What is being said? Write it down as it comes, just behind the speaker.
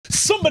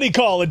Somebody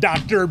call a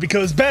doctor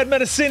because bad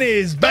medicine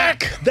is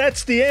back.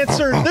 That's the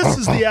answer. This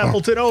is the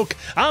Appleton Oak.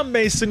 I'm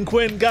Mason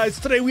Quinn. Guys,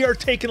 today we are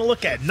taking a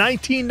look at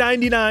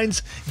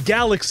 1999's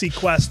Galaxy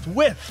Quest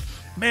with,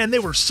 man, they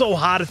were so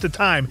hot at the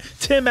time,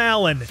 Tim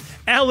Allen,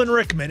 Alan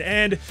Rickman,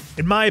 and,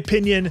 in my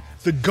opinion,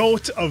 the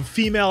GOAT of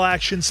female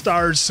action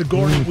stars,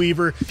 Sigourney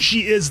Weaver.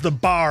 She is the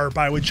bar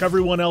by which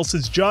everyone else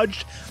is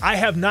judged. I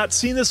have not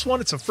seen this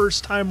one. It's a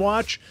first-time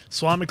watch,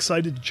 so I'm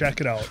excited to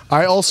check it out.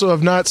 I also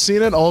have not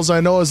seen it. All I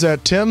know is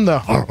that Tim, the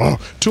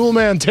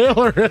Toolman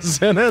Taylor, is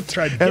in it,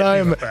 and I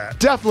am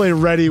definitely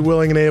ready,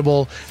 willing, and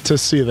able to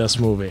see this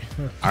movie.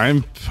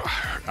 I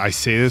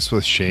say this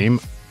with shame.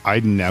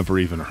 I'd never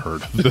even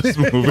heard of this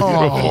movie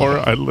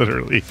before. I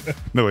literally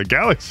know a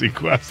Galaxy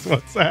Quest.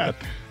 What's that?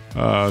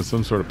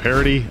 Some sort of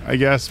parody, I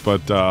guess.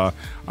 But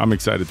I'm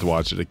excited to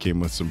watch it. It came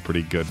with some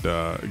pretty good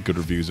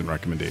reviews and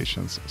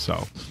recommendations.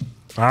 So,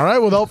 all right.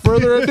 Without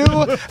further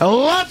ado,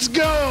 let's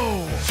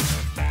go.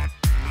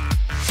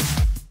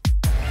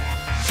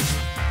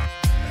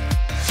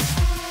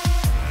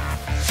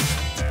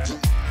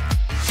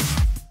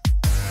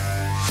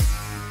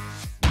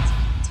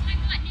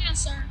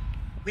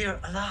 We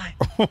are alive.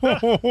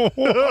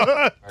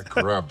 I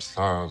grab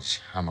Thor's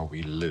hammer.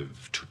 We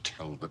live to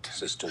tell the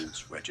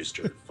systems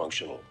registered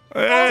functional.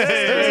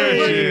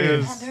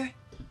 Hey!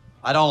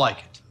 I don't like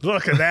it.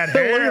 Look at that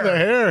hair. Look at the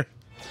hair.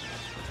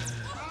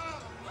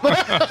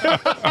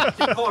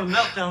 You're calling a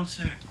meltdown,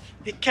 sir.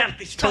 It can't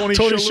be stopped.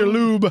 Tony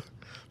Shalhoub.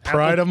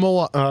 Pride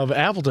of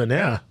Appleton,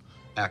 yeah.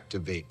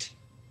 Activate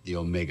the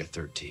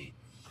Omega-13.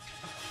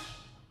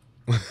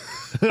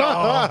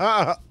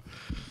 Oh,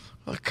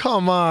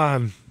 come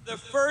on. The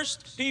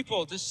first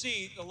people to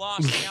see the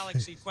Lost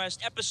Galaxy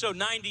Quest episode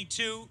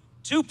 92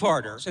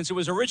 two-parter since it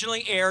was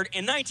originally aired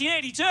in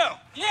 1982.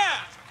 Yeah.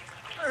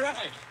 All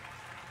right.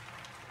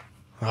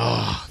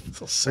 Oh,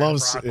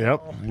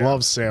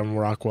 love Sam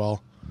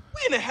Rockwell.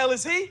 Where in the hell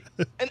is he?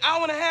 An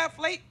hour and a half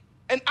late?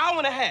 An hour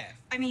and a half.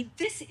 I mean,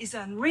 this is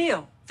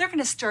unreal. They're going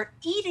to start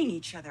eating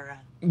each other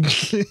up.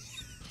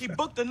 He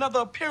booked another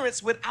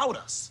appearance without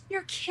us.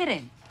 You're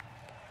kidding.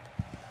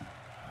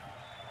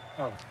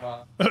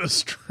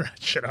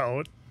 Stretch it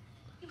out.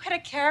 You had a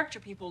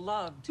character people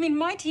loved. I mean,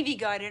 my TV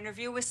Guide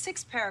interview was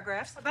 6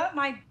 paragraphs about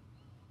my...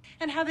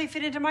 and how they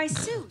fit into my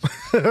suit.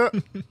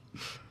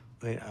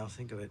 Wait, I'll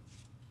think of it.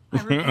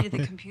 I repeated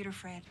the computer,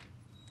 Fred.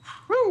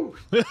 Woo!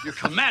 Your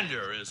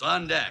commander is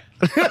on deck.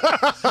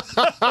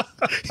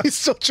 He's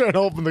still trying to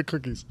open the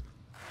cookies.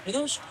 For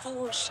those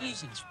 4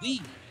 seasons,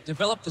 we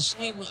developed the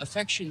same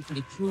affection for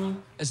the crew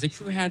as the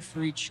crew had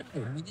for each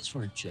other. I mean, these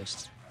weren't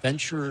just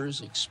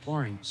adventurers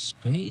exploring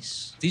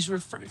space. These were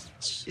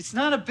friends. It's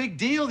not a big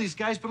deal. These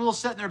guys put a little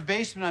set in their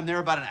basement. I'm there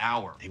about an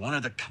hour. They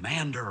wanted the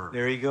commander.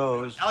 There he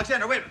goes.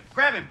 Alexander, wait a minute.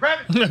 Grab him.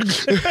 Grab him.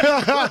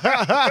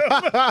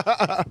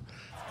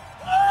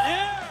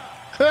 Yeah.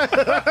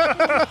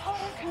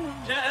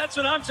 Yeah, that's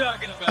what I'm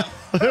talking about.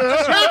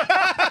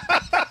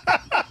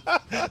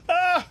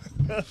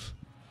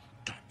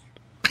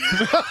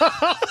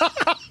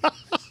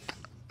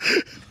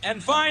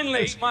 And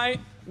finally,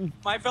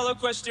 my fellow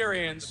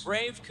Questerians,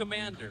 brave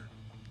commander,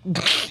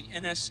 the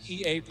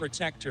NSEA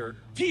protector,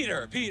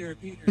 Peter.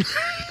 Quincy.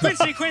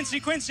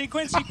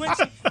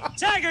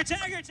 Tagger.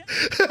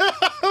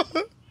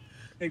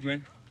 Hey,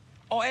 Gwen.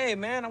 Oh, hey,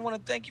 man, I want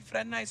to thank you for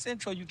that nice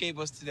intro you gave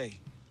us today.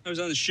 I was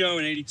on the show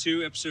in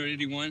 82, episode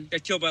 81.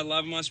 Got killed by a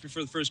lava monster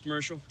before the first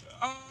commercial.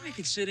 Oh, I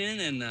could sit in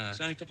and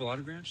sign a couple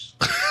autographs.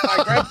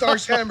 I grabbed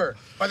Thor's hammer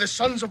by the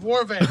Sons of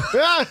Warvan.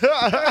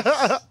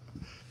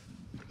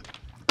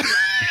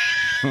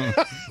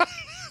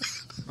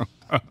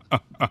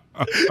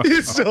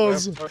 He still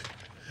is.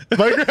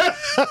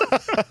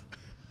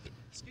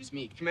 Excuse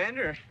me,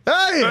 Commander.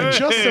 Hey,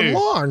 Justin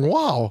Long.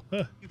 Wow.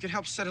 You could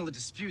help settle a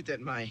dispute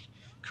that my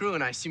crew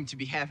and I seem to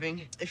be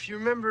having. If you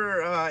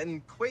remember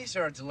in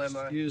Quasar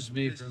Dilemma... Excuse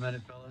me for a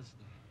minute, fellas.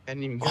 I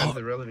didn't even get to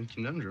the relevant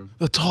conundrum.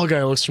 The tall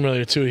guy looks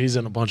familiar, too. He's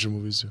in a bunch of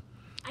movies, too.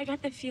 I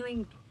got the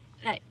feeling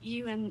that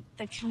you and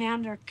the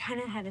commander kind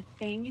of had a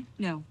thing.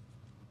 No,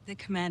 the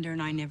commander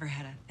and I never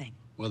had a thing.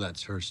 Well,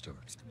 that's her story.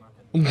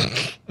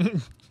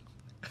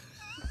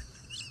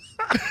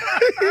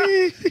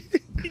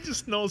 He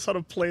just knows how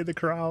to play the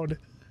crowd.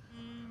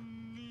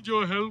 Need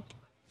your help?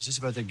 Is this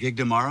about the gig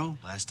tomorrow?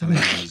 Last time I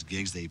had one of these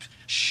gigs, they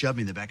shoved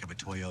me in the back of a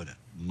Toyota.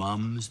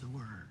 Mum's the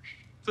word.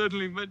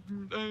 Certainly, but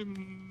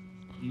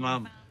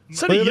Mum.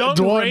 Is that a young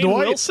Rainn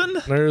Wilson?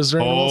 There's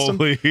Rainn Wilson.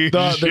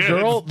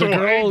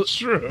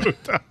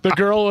 The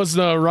girl was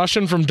the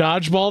Russian from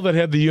Dodgeball that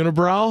had the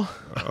unibrow.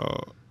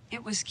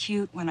 It was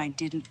cute when I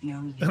didn't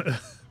know you.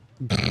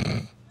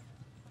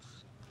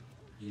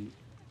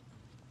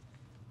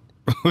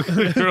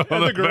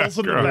 The girls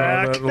in the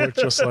back. That look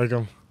just like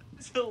him.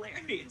 It's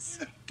hilarious.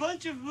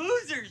 Bunch of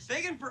losers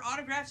begging for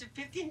autographs at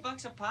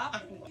 $15 a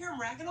pop. You hear him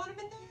ragging on him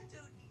in there?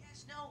 Dude, he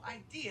has no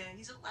idea.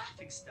 He's a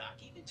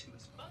laughingstock, even to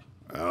his mother.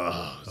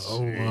 Oh,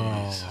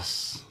 wow.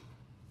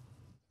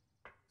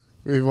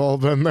 We've all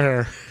been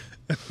there.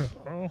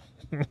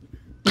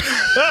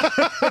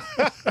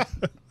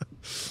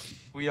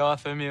 We We are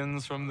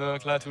Thermians from the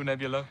Klaatu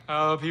Nebula.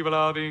 Our people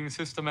are being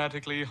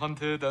systematically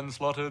hunted and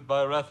slaughtered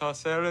by Ratha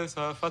Sarris,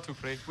 our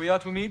Fatukre. We are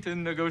to meet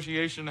in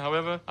negotiation,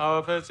 however. Our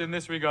efforts in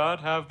this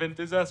regard have been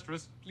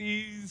disastrous.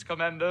 Please,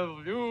 Commander,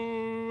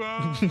 you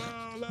are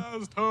our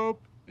last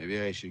hope. Maybe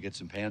I should get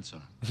some pants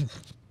on.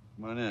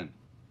 Come on in.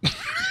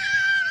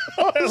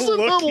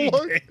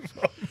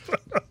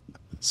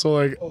 So,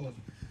 like...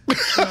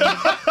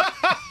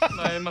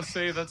 I must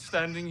say that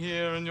standing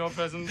here in your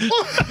presence is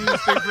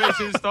the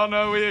greatest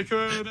honor we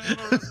could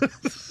ever...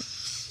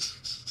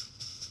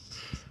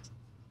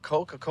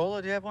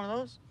 Coca-Cola, do you have one of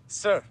those?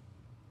 Sir,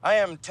 I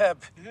am Teb.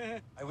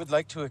 I would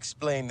like to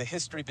explain the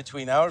history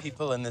between our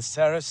people and the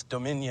Sarris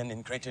Dominion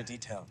in greater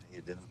detail.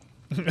 You do.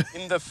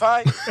 In the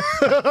fight...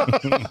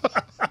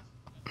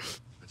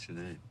 What's your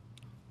name?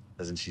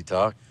 Doesn't she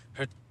talk?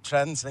 Her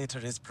translator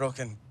is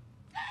broken.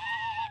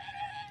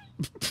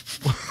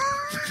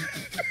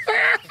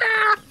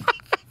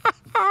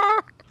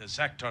 The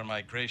Zaktar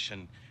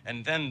migration,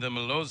 and then the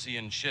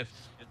Melosian shift.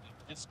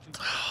 It's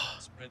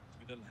spread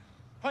through the land.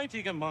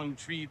 Fighting among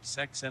tree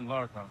sects and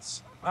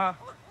Largos. Ah,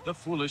 the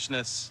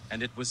foolishness.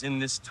 And it was in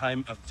this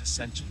time of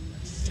dissension.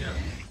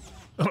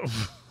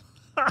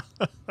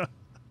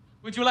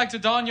 Would you like to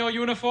don your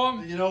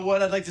uniform? You know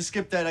what? I'd like to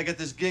skip that. I got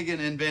this gig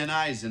in Van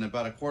Nuys in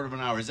about a quarter of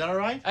an hour. Is that all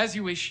right? As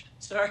you wish.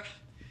 Sir,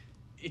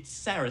 it's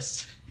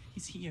Sarris.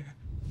 He's here.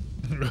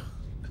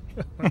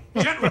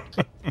 General,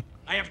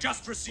 I have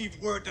just received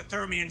word the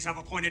Thermians have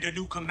appointed a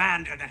new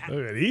commander to handle.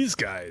 Look at these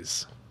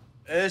guys.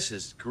 This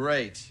is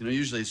great. You know,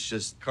 usually it's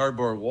just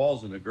cardboard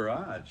walls in a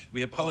garage.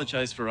 We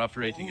apologize for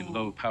operating in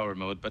low power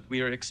mode, but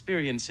we are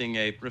experiencing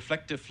a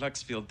reflective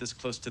flux field this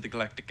close to the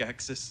galactic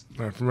axis.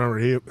 I remember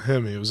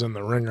him. He was in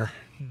The Ringer.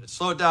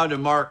 Slow it down to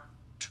Mark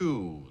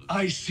II.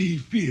 I see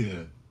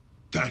fear.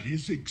 That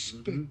is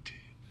expected.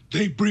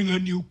 They bring a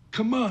new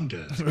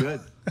commander. That's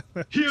good.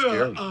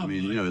 Here I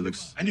mean, you know, it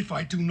looks... And if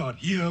I do not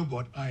hear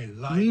what I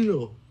like,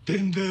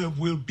 then there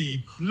will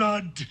be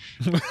blood.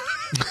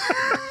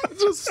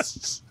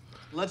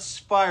 Let's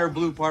fire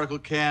blue particle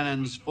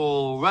cannons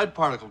full, red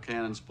particle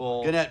cannons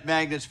full. Kinetic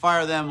magnets,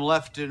 fire them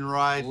left and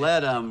right.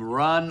 Let them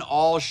run.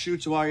 All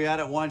shoots while you're at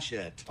it once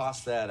you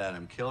toss that at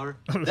him, killer.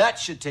 That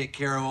should take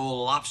care of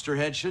old lobster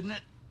head, shouldn't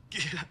it?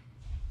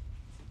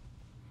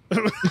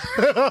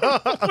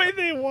 The way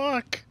they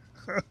walk.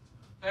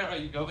 Where are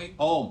you going?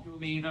 Home. You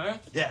mean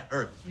Earth? Yeah,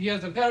 Earth. He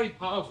has a very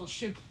powerful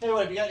ship.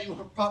 Anyway, if you got any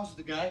problems with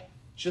the guy,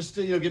 just,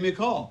 give me a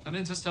call. An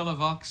interstellar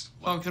Vox.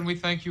 How can we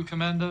thank you,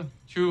 Commander?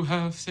 You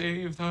have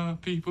saved our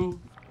people.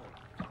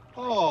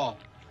 Oh.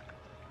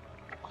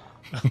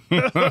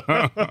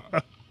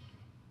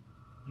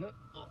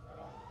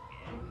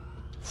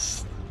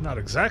 Not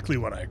exactly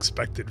what I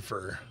expected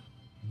for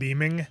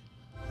beaming.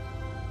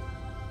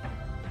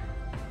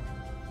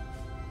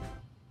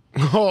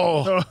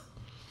 Oh.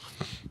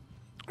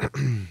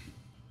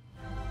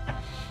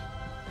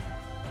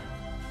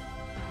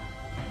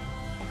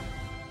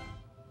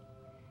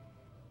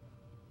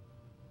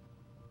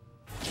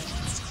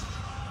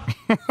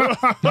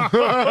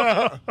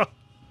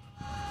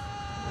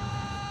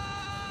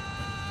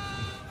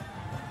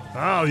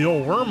 Wow, the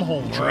old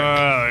wormhole trick.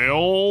 The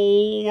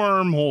old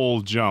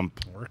wormhole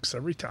jump. Works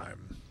every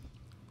time.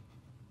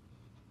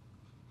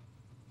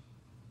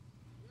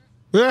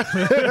 Well,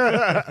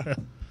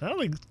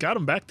 they got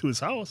him back to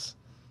his house.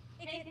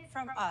 Take it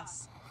from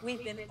us.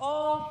 We've been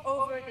all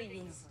over the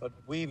universe. But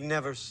we've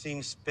never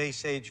seen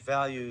space age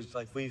values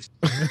like we've...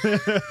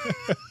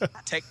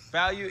 Tech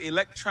Value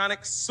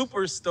Electronics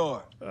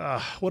Superstore.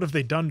 What have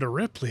they done to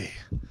Ripley?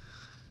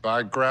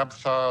 By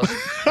Grabthar's.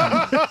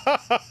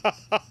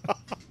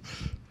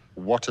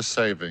 What a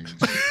savings.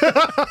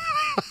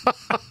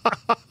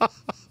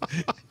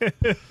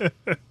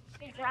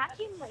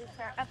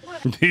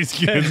 These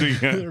kids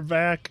again. They're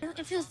back.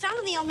 If you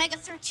found the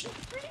Omega-13,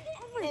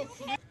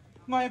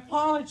 My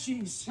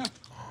apologies.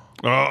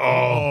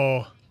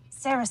 Uh-oh.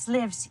 Sarris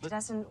lives. He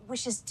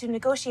wishes to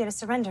negotiate a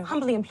surrender.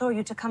 Humbly implore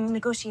you to come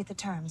negotiate the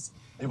terms.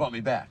 They want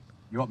me back.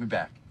 You want me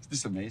back. Is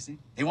this amazing?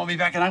 They want me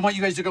back, and I want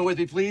you guys to go with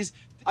me, please.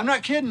 I'm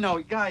not kidding,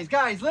 no.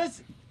 Guys,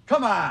 listen.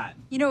 Come on.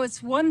 You know,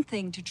 it's one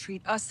thing to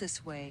treat us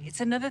this way. It's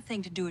another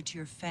thing to do it to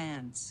your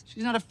fans.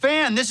 She's not a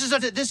fan. This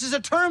is a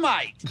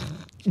termite.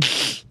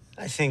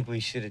 I think we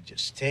should have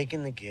just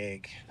taken the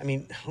gig. I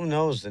mean, who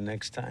knows the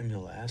next time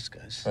he'll ask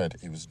us. Fred,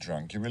 he was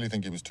drunk. You really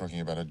think he was talking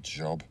about a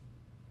job?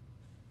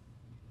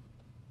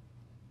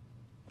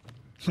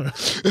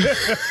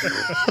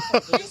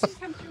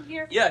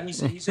 Yeah,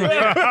 he's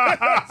there.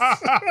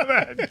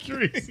 That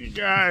greasy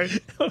guy.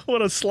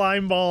 What a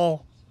slime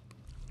ball.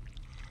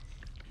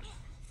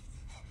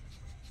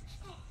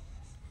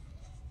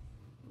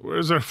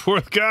 Where's our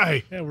fourth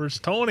guy? Yeah, where's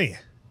Tony?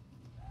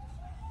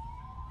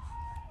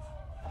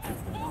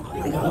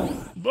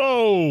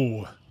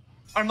 Whoa!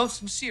 Our most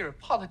sincere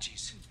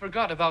apologies.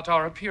 Forgot about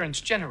our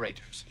appearance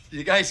generators.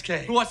 You guys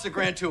came. Who wants the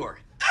grand tour?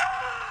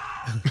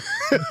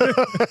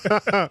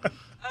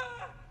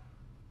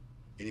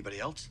 Anybody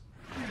else?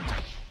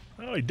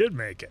 Oh, he did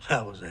make it.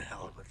 That was a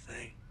hell of a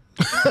thing.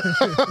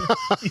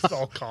 He's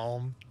all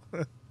calm.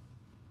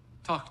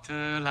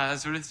 Dr.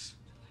 Lazarus.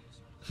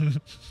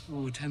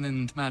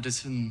 Lieutenant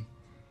Madison.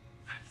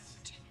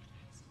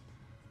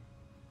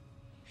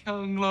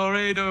 Young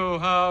Laredo,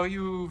 how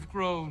you've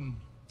grown.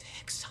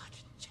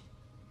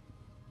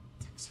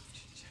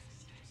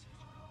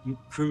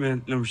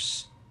 Crewman number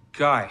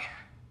Guy.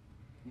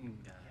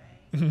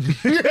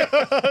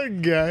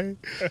 Guy.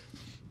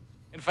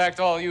 In fact,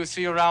 all you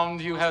see around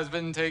you has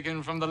been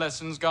taken from the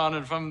lessons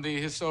garnered from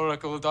the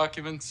historical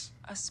documents.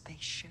 A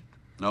spaceship.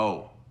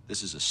 No,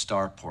 this is a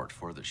starport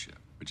for the ship.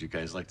 Would you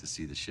guys like to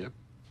see the ship?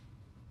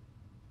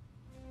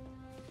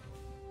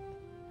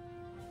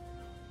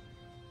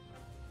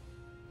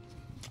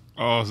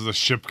 Oh, is the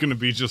ship gonna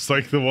be just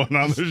like the one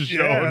on the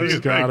show? Yeah, Do you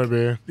It's gotta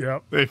think? be.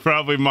 Yep. They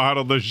probably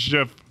modeled the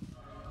ship.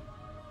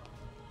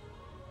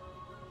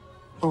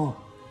 Oh,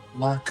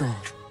 my God.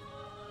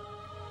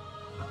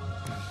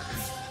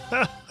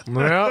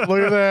 Yeah, look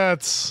at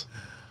that.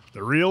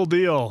 The real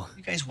deal.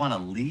 You guys want to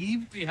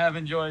leave? We have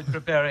enjoyed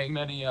preparing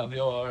many of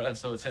your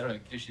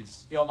esoteric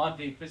dishes. Your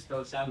Monte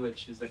Cristo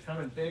sandwich is the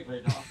current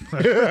favorite.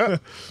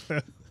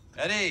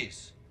 At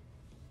ease.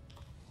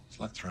 It's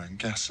like throwing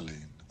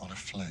gasoline on a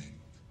flame.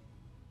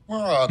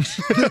 What?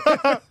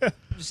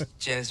 Just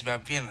jazzed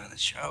about being on the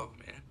show,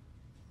 man.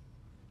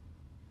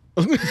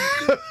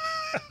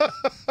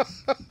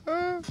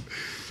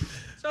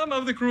 Some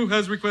of the crew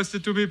has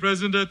requested to be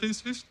present at this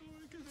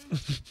historic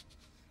event.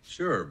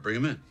 Sure, bring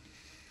him in.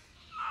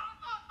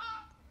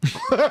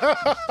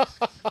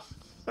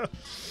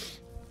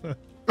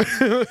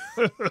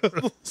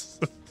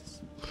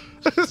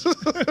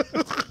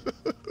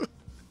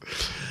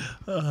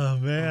 Oh,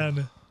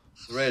 man.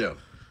 Laredo,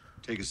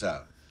 take us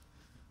out.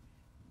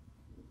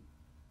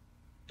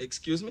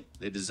 Excuse me?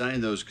 They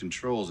designed those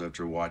controls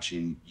after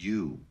watching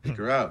you. Pick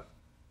her out.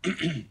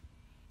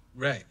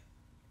 Right.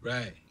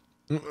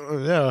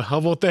 Yeah, how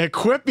about that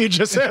quip you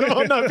just had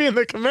about not being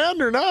the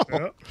commander now?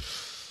 Yep.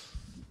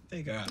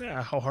 Thank God.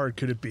 Yeah, how hard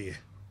could it be?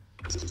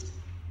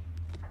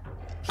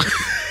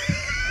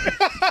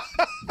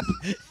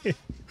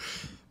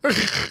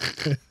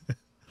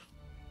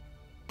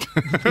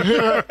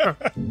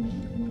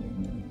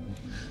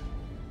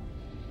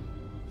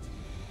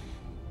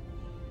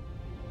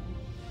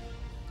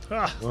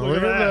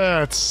 Look at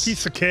that.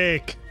 Piece of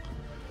cake.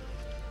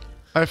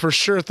 I for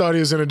sure thought he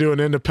was going to do an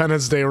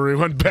Independence Day where he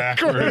went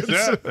backwards.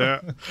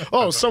 Yeah.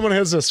 Oh, someone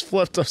has this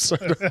flipped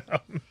upside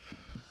down.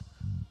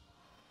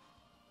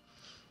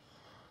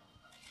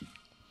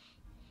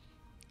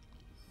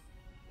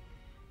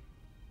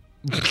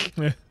 You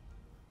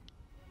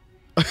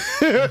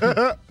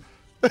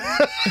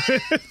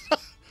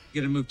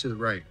gotta move to the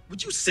right.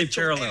 Would you sit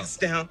your ass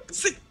down?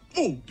 Sit.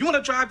 Move. You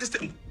wanna drive this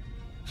thing?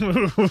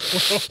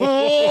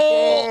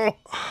 Oh!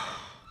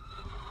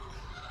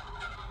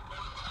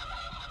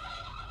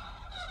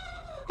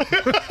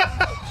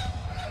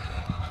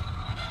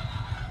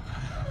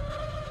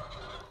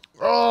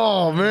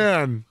 Oh,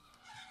 man.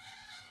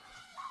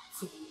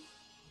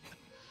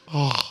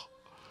 Oh.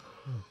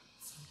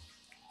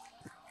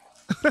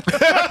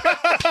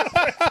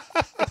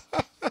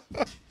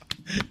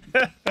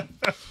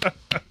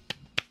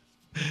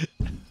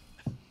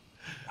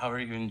 How are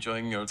you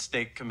enjoying your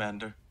steak,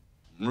 Commander?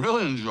 I'm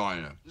really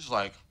enjoying it. It's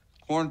like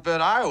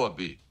corn-fed Iowa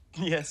beef.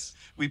 Yes,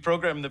 we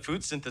programmed the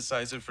food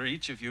synthesizer for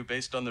each of you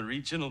based on the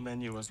regional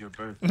menu of your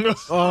birth.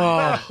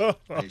 Oh.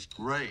 Tastes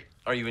great.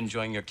 Are you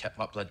enjoying your cat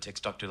blood ticks,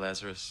 Dr.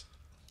 Lazarus?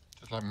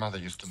 Just like Mother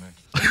used to make.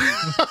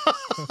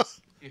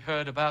 You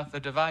heard about the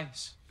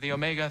device, the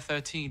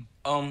Omega-13.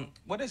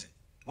 What is it?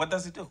 What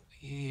does it do?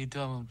 We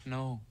don't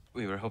know.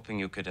 We were hoping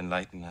you could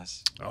enlighten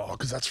us. Oh,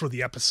 because that's where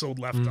the episode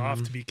left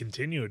off to be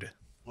continued.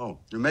 Oh,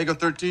 your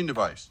Omega-13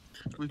 device.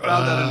 We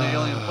found that in the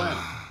alien planet.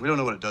 We don't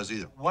know what it does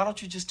either. Why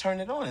don't you just turn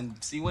it on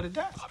and see what it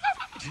does?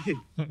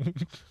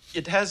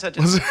 It has that.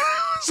 Was it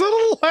a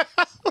little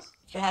laugh?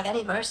 If you have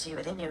any mercy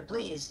within you,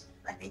 please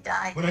let me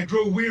die. When I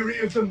grow weary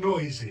of the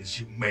noises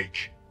you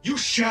make, you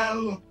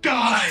shall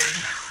die.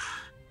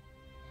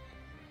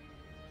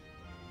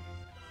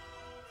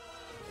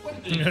 Wait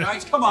a minute,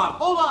 guys, come on,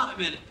 hold on a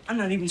minute. I'm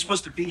not even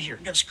supposed to be here.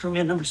 I got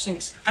crewman number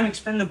 6. I'm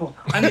expendable.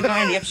 I'm the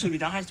guy in the episode who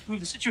dies to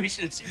prove the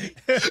situation is serious.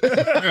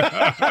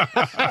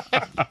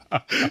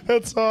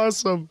 That's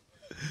awesome.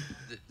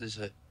 There's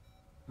a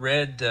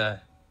red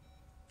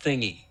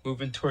thingy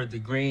moving toward the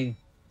green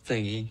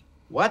thingy.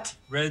 What?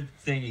 Red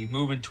thingy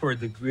moving toward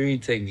the green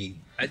thingy.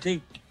 I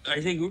think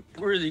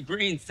we're the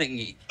green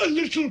thingy. A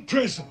little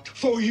present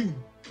for you,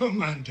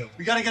 Commander.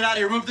 We gotta get out of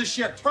here. Move the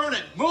ship. Turn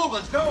it. Move.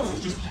 Let's go.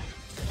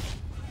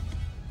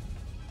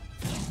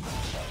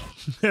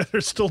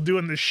 They're still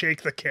doing the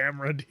shake the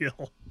camera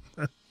deal.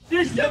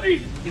 There's somebody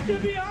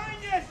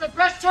behind us. The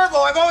press turbo.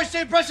 I've always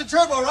said press the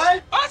turbo,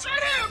 right? Oh, it's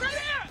right here, right here.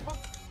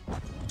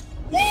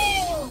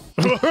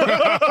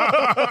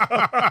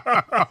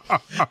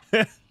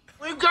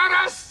 We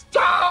gotta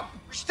stop!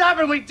 Stop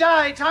it. We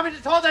die. Tommy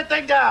just hold that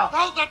thing down.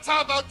 Hold the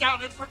turbo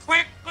down and for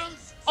quick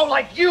boost. Oh,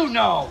 like you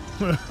know.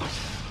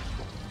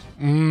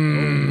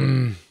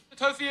 The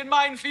Tothian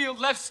minefield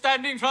left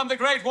standing from the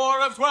Great War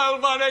of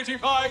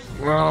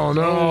 12185. Oh,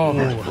 no.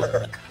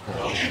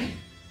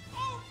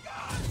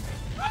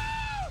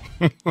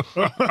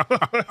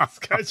 These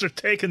guys are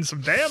taking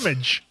some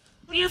damage.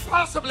 You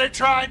possibly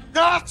tried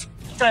not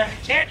to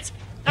hit?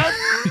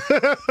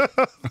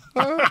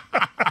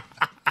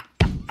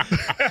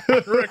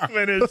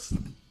 Rickman is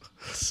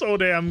so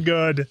damn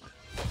good.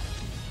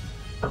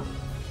 Almost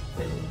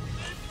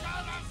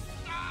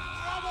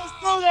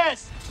through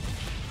this!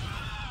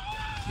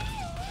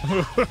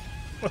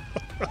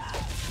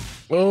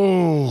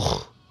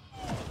 Oh.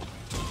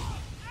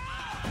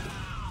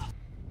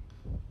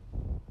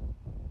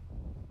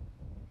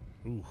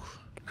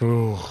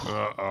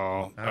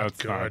 Uh-oh.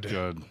 That's not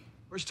good.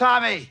 Where's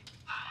Tommy?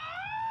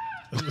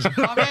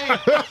 Tommy,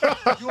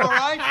 you all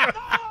right?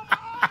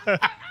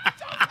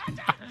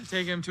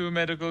 Take him to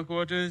medical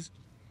quarters.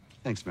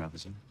 Thanks,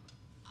 Matheson.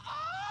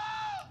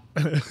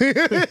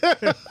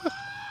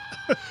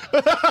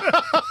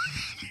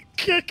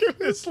 Kicking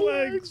his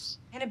legs.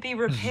 Can it be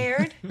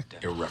repaired?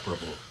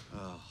 Irreparable.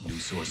 New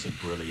source of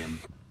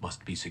beryllium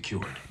must be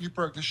secured. You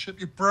broke the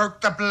ship. You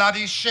broke the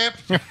bloody ship.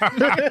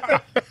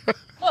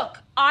 Look,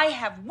 I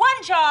have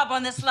one job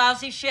on this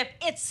lousy ship.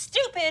 It's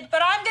stupid,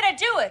 but I'm gonna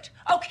do it,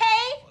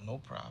 okay? No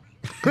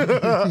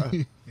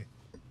problem.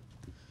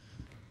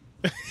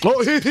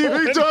 Oh, he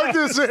tugged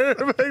his hair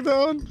back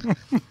down.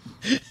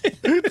 He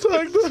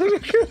tugged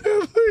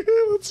it.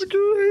 That's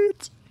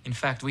great. In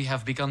fact, we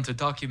have begun to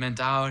document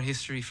our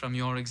history from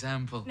your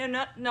example.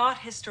 No, not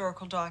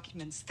historical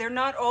documents. They're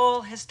not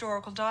all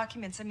historical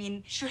documents. I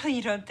mean, surely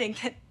you don't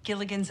think that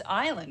Gilligan's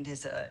Island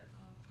is a...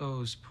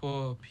 Those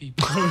poor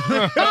people.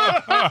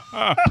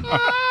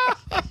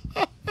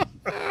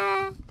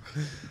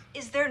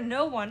 Is there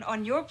no one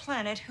on your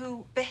planet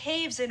who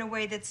behaves in a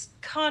way that's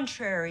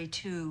contrary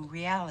to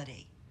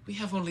reality? We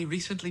have only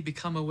recently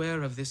become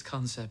aware of this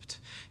concept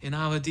in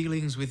our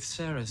dealings with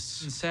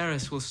Sarris.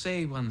 Sarris will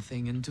say one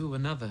thing and do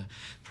another.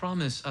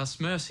 Promise us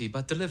mercy,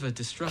 but deliver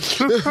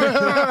destruction.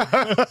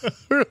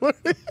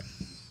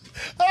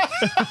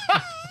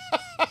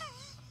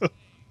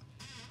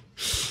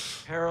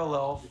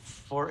 Parallel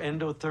for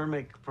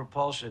endothermic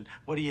propulsion.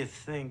 What do you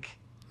think?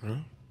 Huh?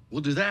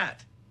 We'll do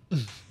that.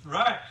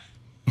 Right.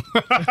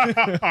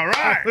 All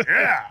right,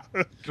 yeah.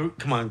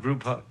 Come on,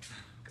 group hug.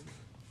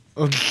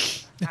 Look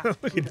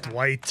at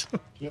Dwight.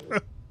 It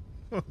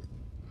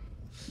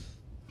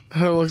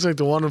looks like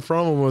the one in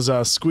front of him was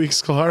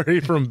Squeaks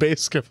Clardy from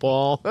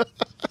Basketball.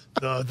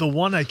 The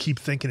one I keep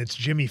thinking it's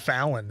Jimmy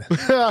Fallon.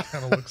 Kind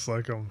of looks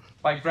like him.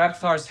 By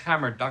Grabthar's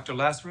hammer, Dr.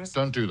 Lazarus?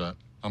 Don't do that.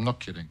 I'm not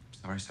kidding.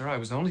 Sorry, sir. I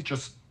was only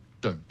Just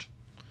don't.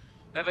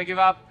 Never give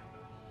up.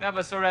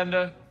 Never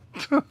surrender.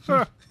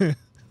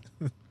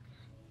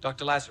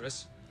 Dr.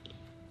 Lazarus,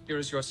 here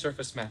is your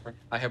surface mapper.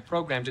 I have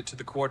programmed it to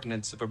the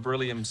coordinates of a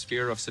beryllium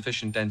sphere of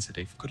sufficient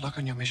density. Good luck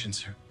on your mission,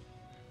 sir.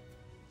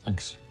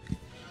 Thanks.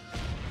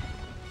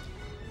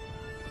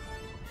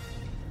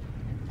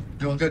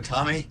 Doing good,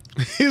 Tommy?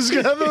 He's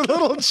got the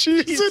little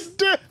cheese and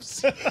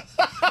dips.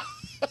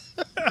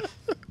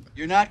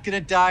 You're not gonna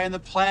die on the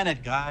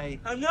planet, guy.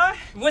 I'm not?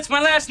 What's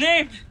my last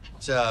name?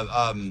 It's,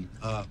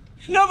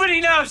 Nobody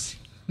knows!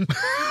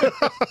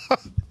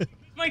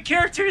 My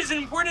character isn't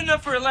important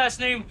enough for a last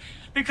name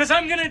because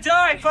I'm gonna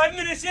die 5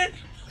 minutes in.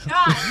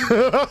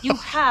 God, you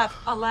have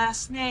a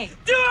last name.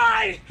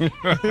 Die!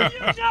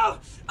 No,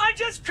 I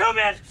just come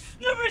in.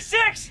 Number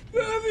 6.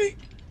 Mommy!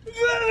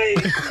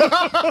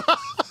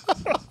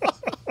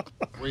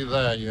 We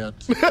there yet?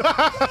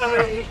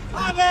 Mommy!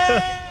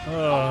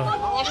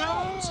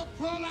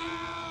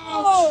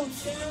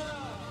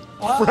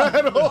 Oh,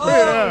 Fred, oh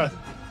yeah.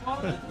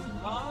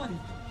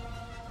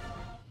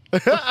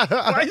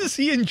 Why is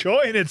he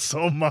enjoying it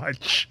so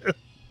much?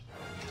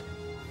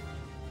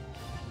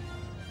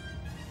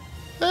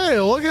 Hey,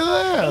 look at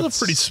that. That was a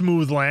pretty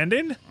smooth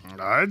landing.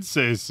 I'd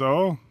say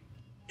so.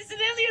 It's an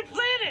alien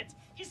planet.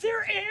 Is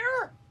there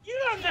air? You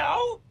don't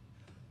know.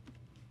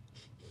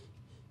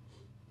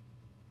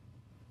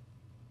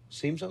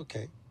 Seems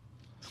okay.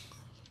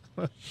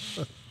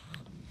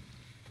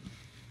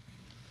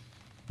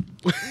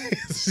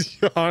 He's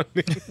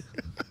yawning.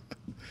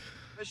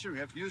 Commissioner, we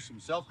have to use some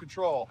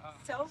self-control.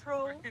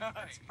 Self-roll.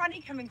 It's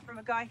funny coming from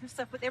a guy who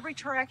slept with every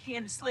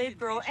Tarakian slave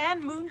girl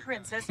and moon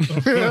princess.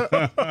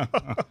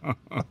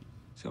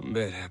 Something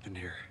bad happened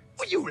here.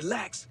 Will you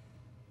relax?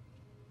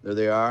 There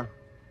they are.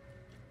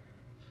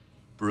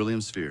 Beryllium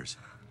spheres.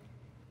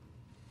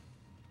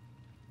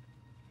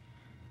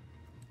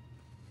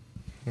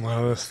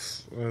 Wow,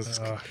 this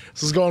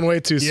is going way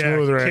too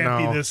smooth right now.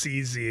 Can't be this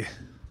easy.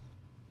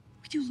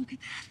 Would you look at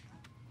that?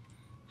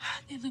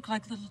 They look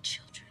like little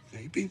children.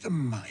 Maybe the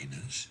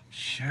miners.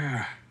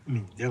 Sure. I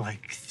mean, they're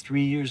like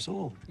 3 years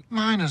old.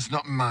 Miners,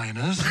 not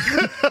miners.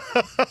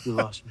 You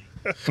lost me.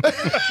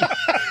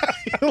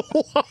 You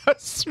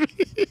lost me.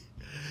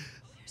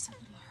 There's a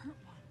little hurt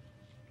one.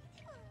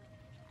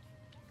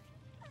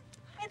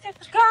 Hey,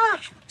 there's a God.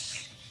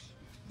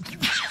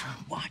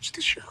 Watch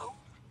the show.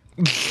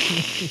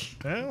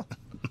 Well.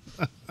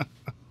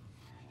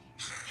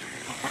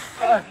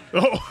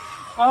 Oh.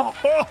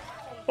 Oh.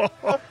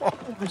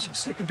 I'm so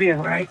sick of being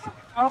right.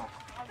 Oh.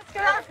 Let's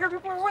get out of here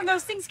before one of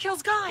those things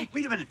kills Guy.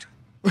 Wait a minute.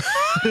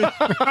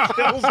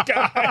 Kills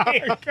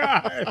Guy.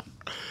 God.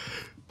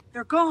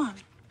 They're gone.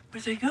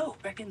 Where'd they go?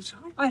 Back inside?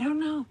 I don't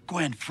know.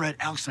 Gwen, Fred,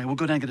 Alex, and I will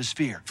go down and get a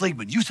sphere.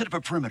 Fleegman, you set up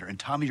a perimeter, and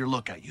Tommy, your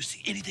lookout. You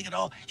see anything at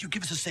all, you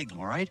give us a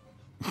signal, all right?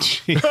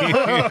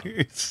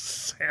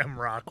 Sam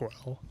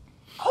Rockwell.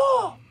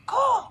 Call!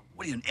 Call!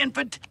 What are you, an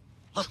infant?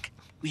 Look,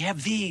 we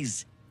have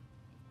these.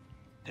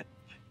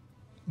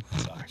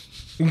 Sorry.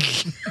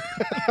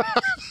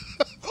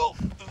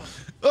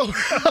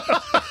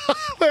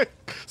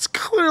 It's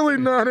clearly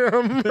not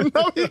him.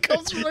 Now he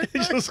comes right He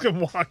back. just come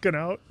walking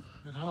out.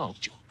 Oh.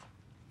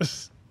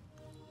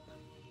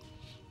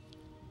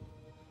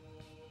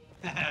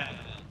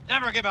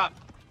 Never give up.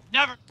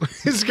 Never.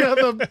 He's got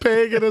the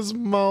peg in his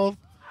mouth.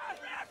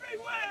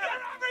 Everywhere!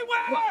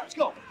 Let's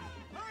go.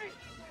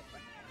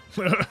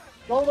 Hurry.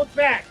 Don't look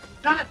back.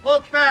 Not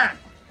look back.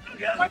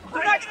 We're not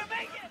gonna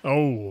make it.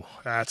 Oh,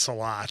 that's a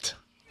lot.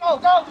 Go,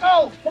 go,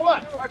 go! Come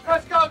on.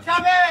 Let's go,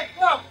 Tommy!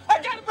 Go!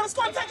 I got it, but it's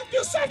gonna take a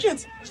few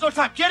seconds. There's no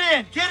time. Get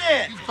in. Get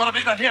in. You've got to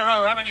be the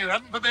hero, haven't you?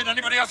 Haven't forbid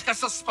anybody else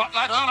gets the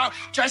spotlight. Oh, no.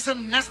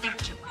 Jason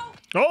Nesmith.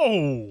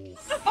 Oh.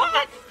 Stop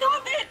it!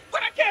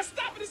 But I can't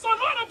stop it. It's on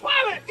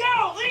autopilot.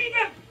 Go, leave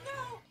him.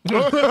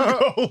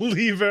 Go,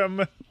 leave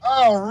him.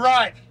 All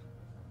right.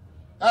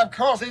 Of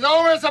course, it's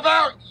always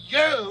about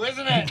you,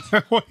 isn't it?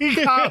 He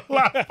got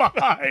left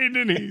behind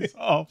and he's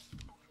off.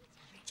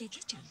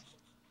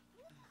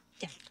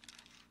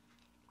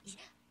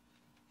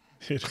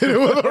 Hit it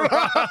with a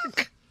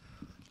rock.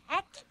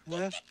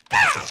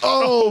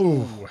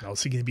 Oh. Now,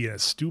 is he going to be in a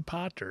stew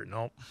pot or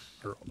no?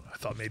 Or I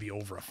thought maybe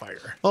over a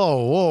fire.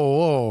 Oh,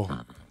 whoa, whoa.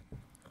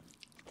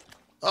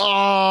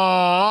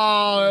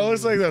 Oh, it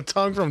looks like the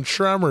tongue from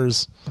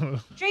Tremors.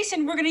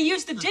 Jason, we're going to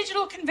use the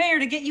digital conveyor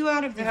to get you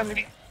out of there.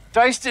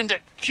 Diced into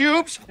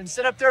cubes and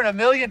set up there in a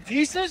million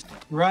pieces?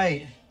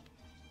 Right.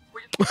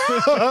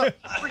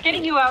 We're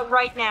getting you out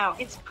right now.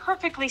 It's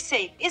perfectly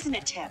safe, isn't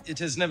it, Ted? It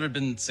has never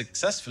been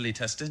successfully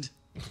tested.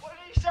 What did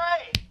he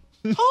say?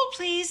 Hold,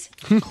 please.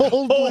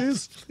 Hold,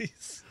 please.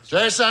 Please.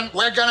 Jason,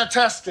 we're going to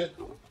test it.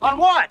 On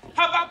what?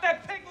 How about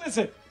that pig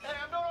lizard? Hey,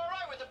 I'm doing all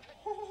right with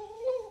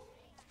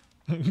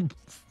the pig.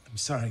 I'm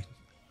sorry.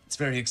 It's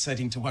very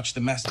exciting to watch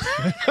the master.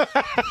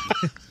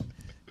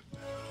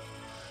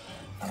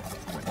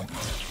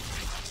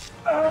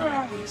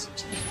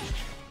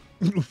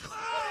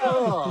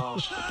 Oh.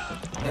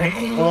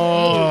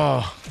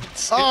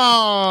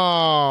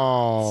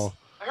 Oh.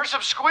 I heard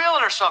some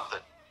squealing or something.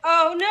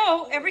 Oh,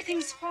 no,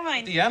 everything's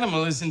fine. The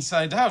animal is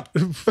inside out.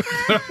 Inside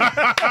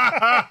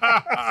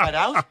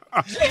out?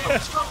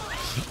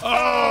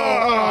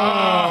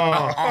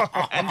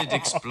 Oh. And it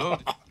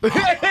exploded.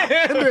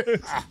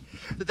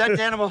 That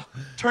animal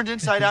turned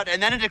inside out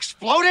and then it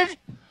exploded?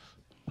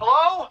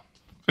 Hello?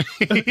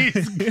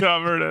 He's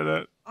covered in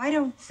it. I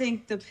don't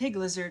think the pig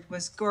lizard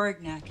was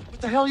Gorgnac.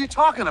 What the hell are you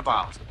talking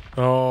about?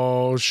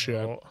 Oh,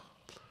 shit.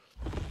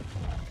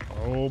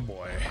 Oh,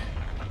 boy.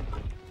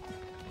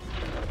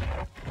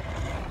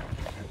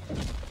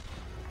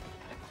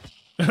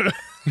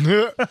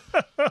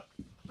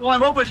 Well,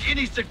 I'm open to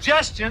any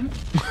suggestion.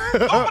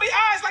 Open the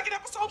eyes like in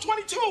episode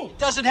 22.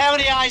 Doesn't have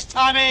any eyes,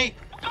 Tommy.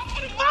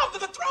 Open the mouth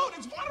of the throat.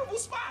 It's vulnerable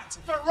spots.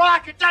 The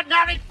rocket doesn't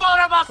have any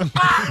vulnerable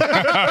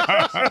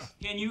spots.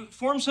 Can you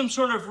form some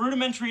sort of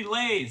rudimentary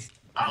lathe?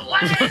 A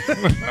lathe?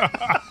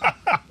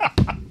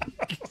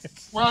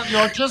 Well,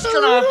 you're just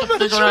going to have to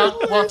figure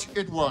out what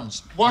it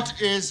wants. What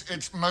is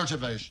its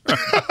motivation?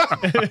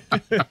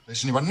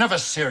 Listen, you were never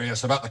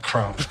serious about the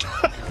craft.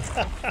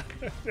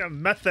 Yeah,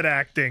 method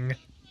acting.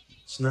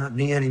 It's not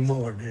me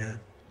anymore, man.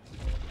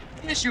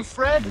 Yes, you,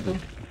 Fred. You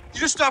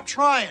just stop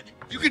trying.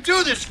 You can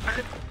do this,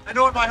 Fred. I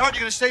know in my heart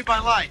you're going to save my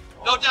life.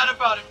 No doubt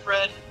about it,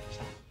 Fred.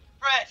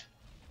 Fred!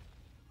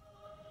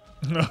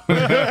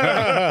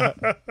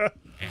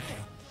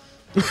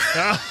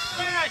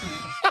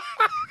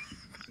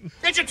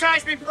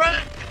 Digitize me,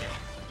 Fred!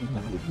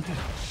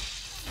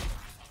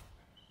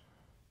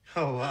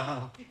 Oh,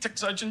 wow. Tech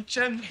Sergeant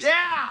Chen.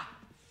 Yeah!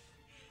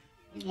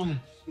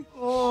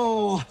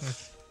 Oh.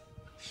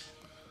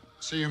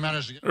 So you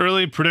managed to get...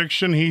 Early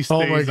prediction, he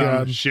Oh my stays on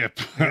God. the ship.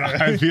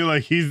 I feel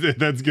like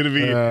that's going to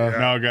be,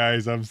 no,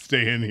 guys, I'm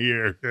staying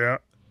here. Yeah.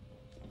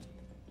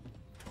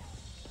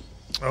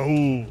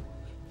 Oh.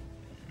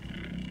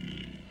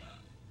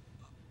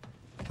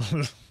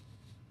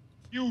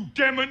 You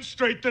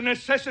demonstrate the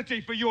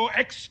necessity for your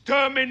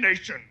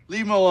extermination.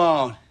 Leave him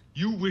alone.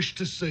 You wish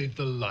to save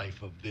the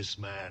life of this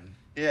man.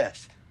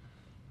 Yes.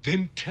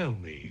 Then tell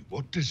me,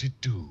 what does it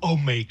do?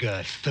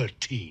 Omega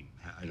 13.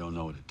 I don't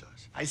know what it does.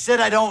 I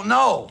said I don't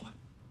know.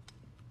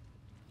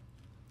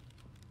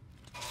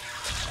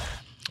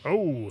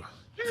 Oh.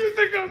 Do you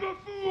think I'm a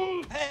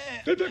fool?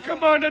 That the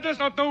commander does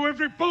not know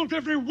every bolt,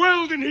 every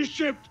weld in his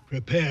ship?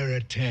 Prepare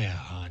a tear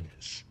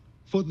harness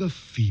for the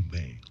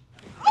female.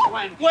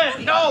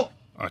 Gwen, no!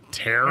 A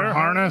tear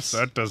harness?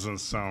 That doesn't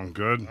sound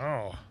good.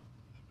 Oh.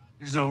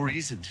 There's no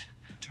reason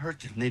to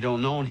hurt them. They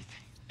don't know anything.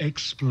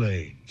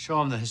 Explain.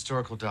 Show him the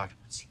historical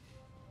documents.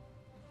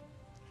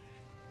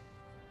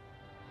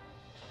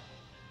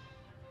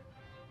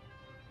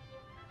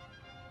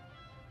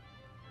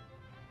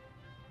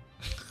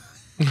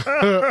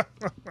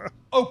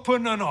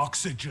 Open an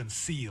oxygen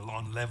seal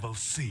on level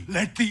C.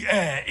 Let the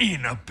air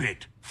in a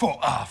bit for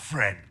our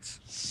friends.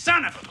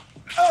 Son of a...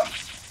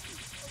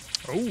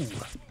 Oh.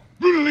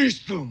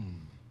 Release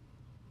them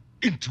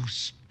into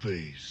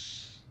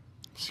space.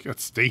 He's got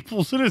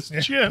staples in his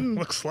chin.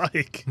 Looks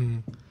like.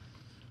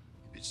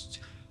 It's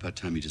about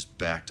time you just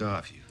backed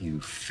off,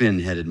 you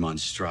fin-headed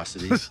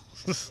monstrosity.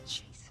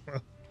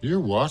 You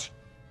what?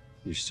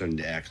 You're starting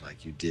to act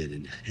like you did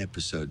in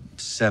episode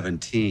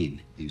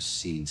 17, you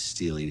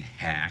scene-stealing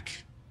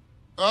hack.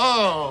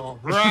 Oh,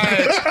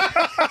 right.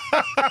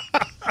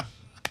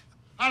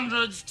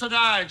 Hundreds to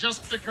die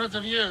just because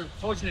of you.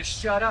 Told you to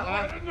shut up.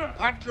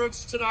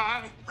 Hundreds to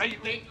die.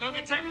 Raving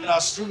lunatic. I'll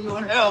screw you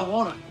in hell,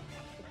 won't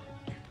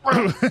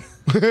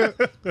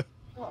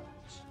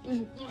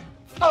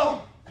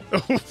Oh!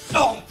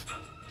 Oh!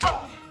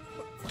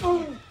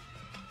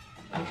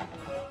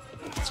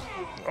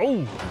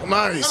 Oh,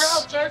 nice. Look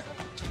out,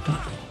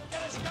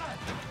 Jason.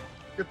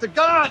 Get the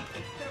gun!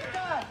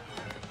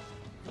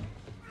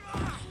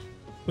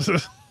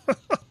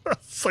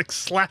 It's like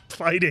slap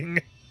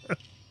fighting.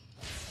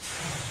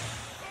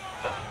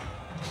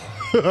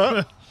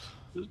 The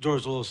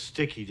door's a little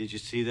sticky. Did you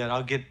see that?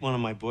 I'll get one of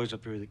my boys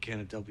up here with a can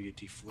of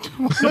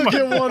WD-40.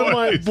 Get one of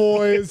my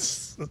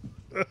boys.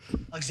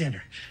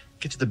 Alexander,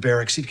 get to the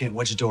barracks. See if you can't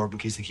wedge the door up in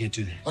case they can't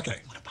do that.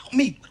 Okay. What about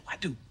me? What do I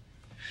do?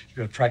 You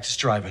gotta practice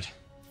driving.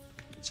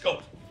 Let's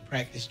go.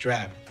 Practice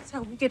driving.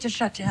 So we get to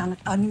shut down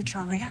a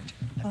neutron reactor.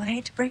 Well, I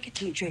hate to break it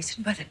to you,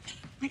 Jason, but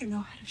I don't know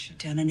how to shut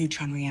down a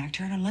neutron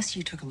reactor. And unless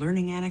you took a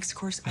learning annex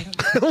course, I don't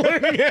know.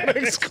 Learning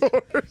annex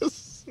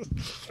course.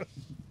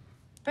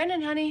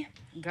 Brendan, honey,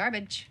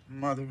 garbage.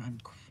 Mother, I'm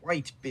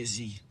quite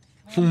busy.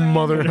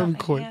 Mother, I'm Let me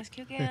quite. ask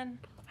you again.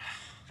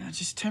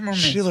 Just 10 more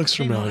minutes. She looks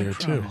Okay, no, I familiar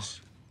too.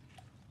 promise.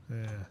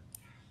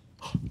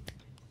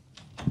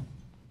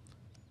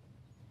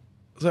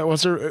 Yeah.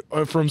 What's her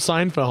from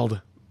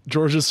Seinfeld?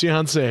 George's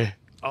fiance.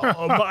 Oh,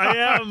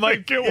 yeah,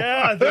 Mike.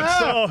 Yeah, I think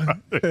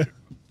so.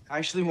 I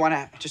actually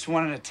just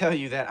wanted to tell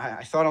you that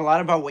I thought a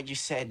lot about what you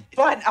said.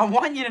 But I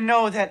want you to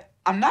know that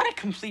I'm not a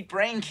complete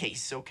brain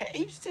case, okay?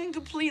 You understand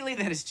completely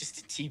that it's just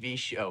a TV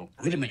show.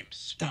 Wait a minute.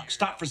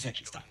 Stop for a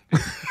second. Stop.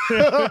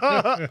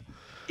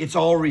 It's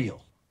all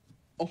real.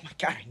 Oh my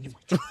God, I knew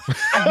it.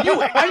 I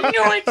knew it. I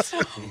knew it.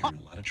 We're in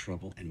a lot of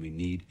trouble, and we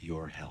need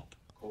your help.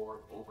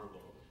 Core overload.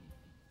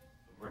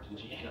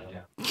 Emergency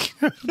shutdown.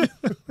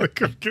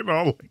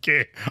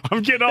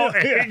 I'm getting all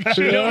anxious.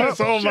 Yeah,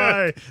 so am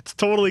I. It's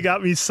totally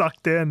got me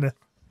sucked in. What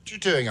you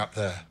doing up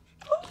there?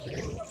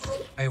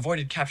 I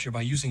avoided capture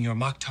by using your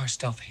Mokhtar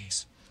stealth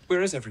haze.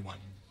 Where is everyone?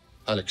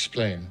 I'll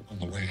explain on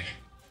the way.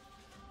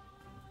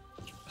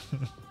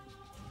 Even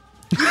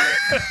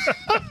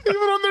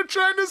when they're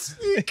trying to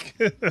sneak.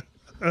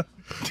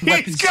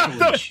 He's got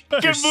the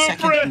fucking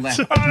blueprint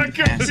on a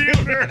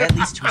computer. That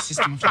leads to a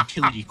system of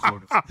utility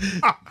quarters.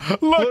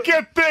 Look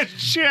at this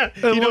shit.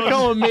 And look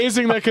how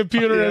amazing that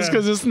computer is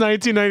because it's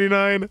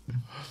 1999.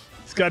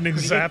 He's got an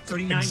exact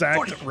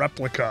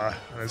replica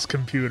on his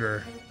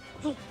computer.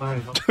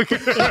 Hi,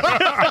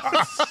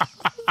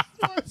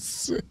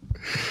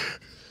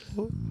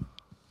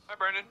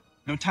 Brendan.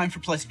 No time for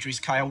pleasantries,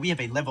 Kyle. We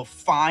have a level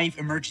 5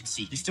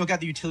 emergency. You still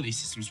got the utility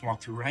systems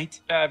walked through, right?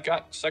 Yeah, I've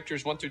got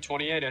sectors 1 through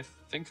 28. I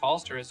think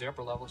Hollister has the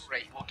upper levels.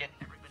 Great. We'll get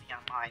everybody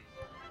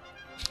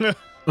online.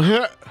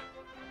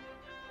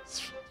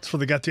 That's where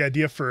they got the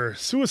idea for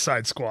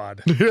Suicide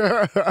Squad.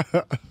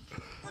 The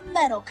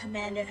metal,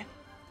 Commander.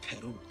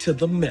 Pedal to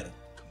the metal.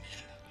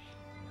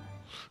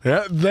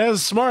 Yeah,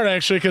 that's smart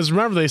actually, because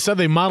remember they said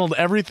they modeled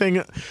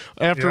everything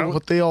after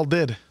what they all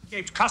did.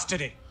 Escaped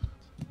custody.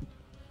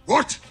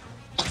 What?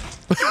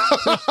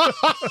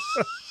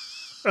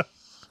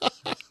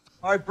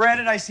 All right,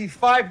 Brandon, I see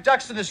 5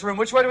 ducks in this room.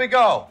 Which way do we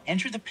go?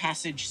 Enter the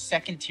passage,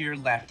 second tier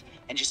left,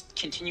 and just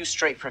continue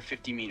straight for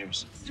 50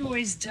 meters. It's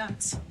always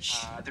ducks.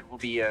 There will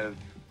be a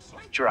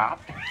slight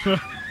drop.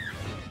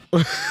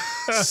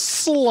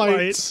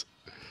 Slight.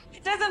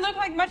 It doesn't look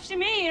like much to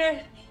me.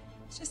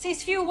 It's just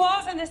these few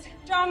walls and this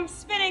dumb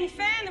spinning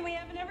fan that we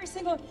have in every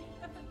single...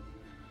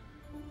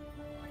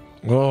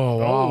 Oh,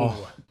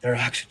 wow. Their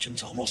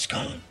oxygen's almost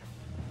gone.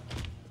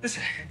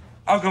 Listen,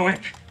 I'll go in.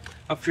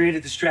 I'll create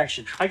a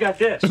distraction. I got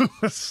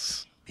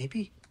this.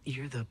 Maybe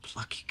you're the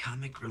plucky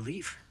comic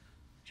relief.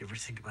 Did you ever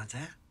think about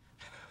that?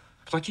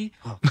 Plucky?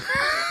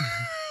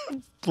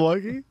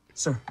 Pluggy?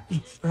 Sir,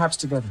 perhaps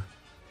together.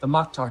 The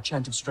Mokhtar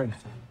chant of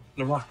strength.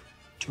 Larak,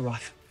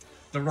 Turath.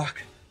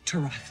 Larak,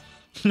 Turath.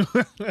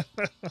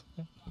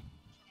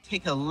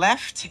 Take a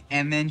left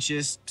and then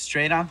just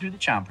straight on through the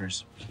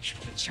chompers.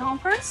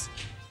 Chompers?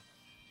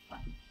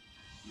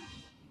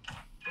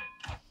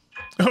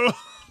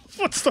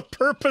 What's the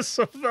purpose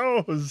of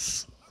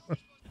those?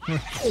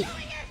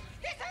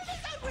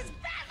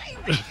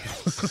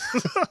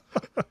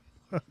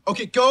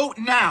 Okay, go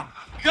now.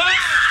 Go!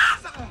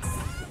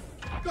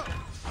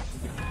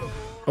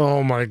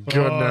 Oh my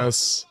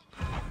goodness.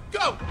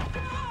 Go!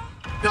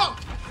 Go!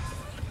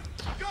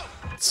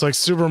 It's like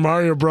Super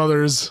Mario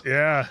Brothers.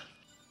 Yeah.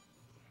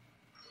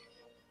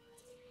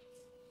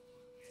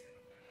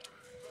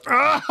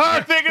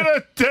 They're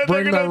gonna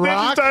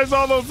digitize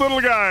all those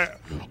little guys.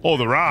 Oh,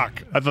 the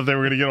Rock. I thought they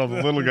were gonna get all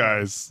the little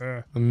guys.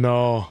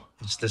 No.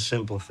 It's the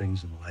simple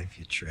things in life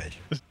you treasure.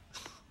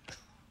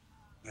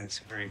 That's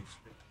great.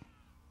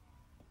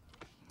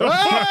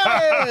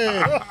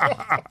 Hey!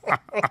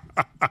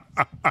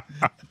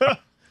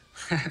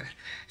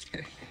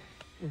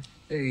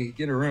 Hey,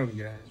 get a room,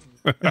 guys.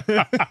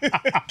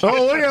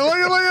 Oh, look at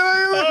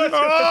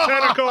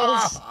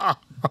tentacles.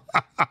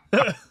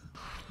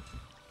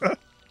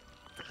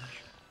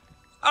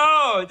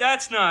 Oh,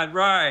 that's not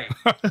right.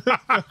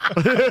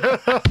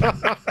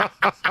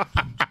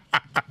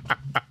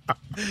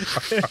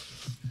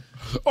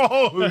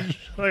 Oh,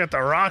 look at the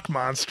rock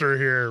monster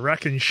here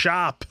wrecking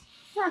shop.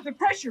 Sir, the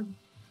pressure.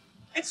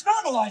 It's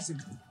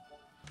normalizing.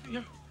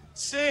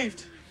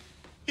 Saved.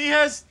 He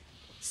has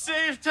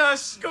saved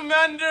us.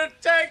 Commander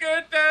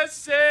Taggart has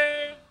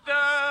saved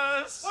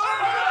us.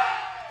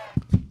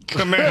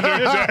 Commander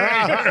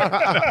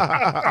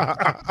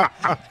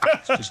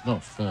It's just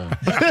not fair.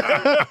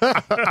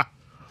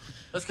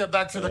 Let's get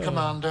back to the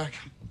command deck.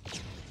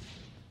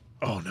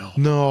 Oh no.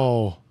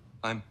 No.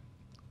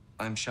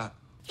 I'm shot.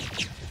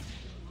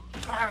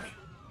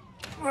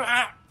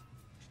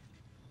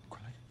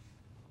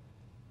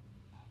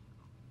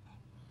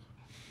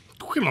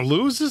 We're gonna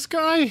lose this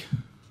guy?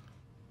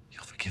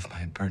 You'll forgive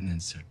my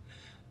impertinence, sir.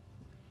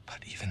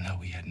 But even though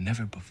we had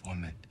never before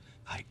met,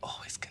 I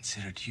always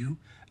considered you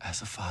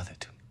as a father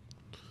to me.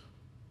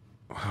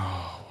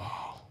 Oh,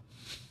 wow.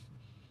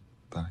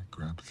 By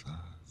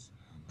Grabthars,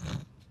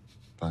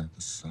 by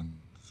the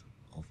sons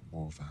of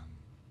Warvan,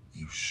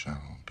 you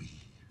shall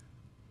be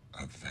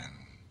avenged.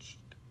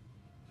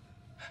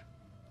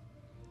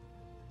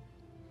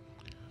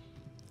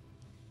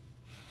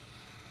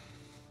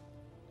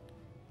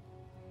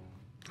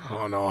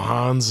 Oh no,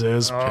 Hans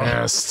is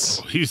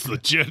pissed. Oh, he's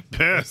legit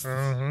pissed.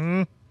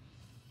 Mm-hmm.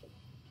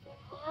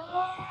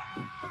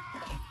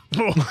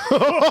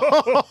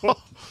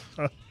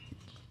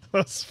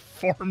 This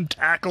form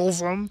tackles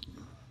him.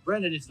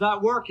 Brendan, it's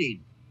not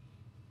working.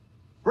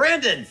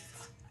 Brandon!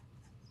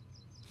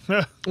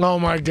 Oh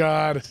my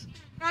God.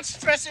 Not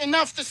stress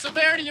enough the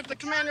severity of the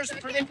commander's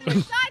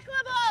predicament.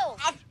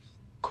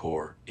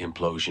 Core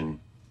implosion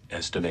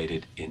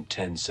estimated in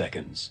 10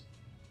 seconds.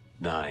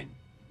 9,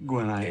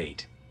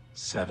 8,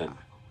 7,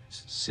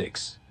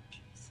 6,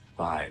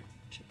 5,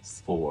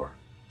 4,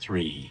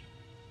 3,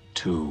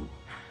 2,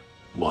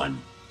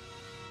 1.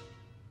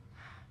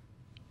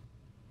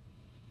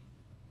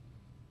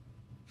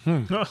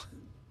 It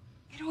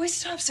always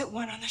stops at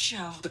 1 on the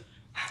show.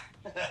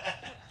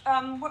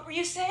 What were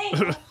you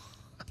saying?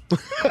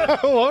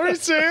 What were you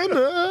saying?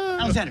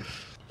 Alexander,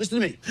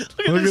 listen to me.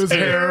 Look at his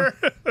hair.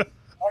 All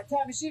right,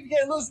 Tommy, see if you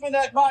get loose in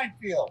that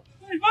minefield.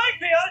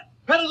 Minefield?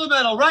 Pedal to the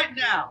metal right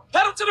now.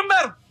 Pedal to the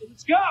metal.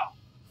 Let's go.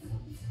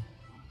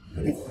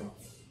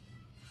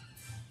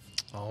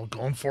 Oh,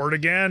 going for it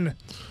again.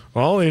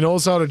 Well, he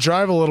knows how to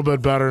drive a little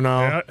bit better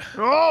now. Yeah.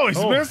 Oh, he's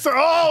missed it.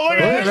 Oh, look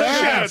at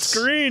that.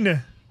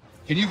 Screen.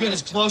 Can you get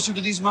us closer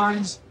to these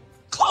mines?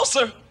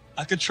 Closer.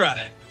 I could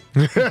try.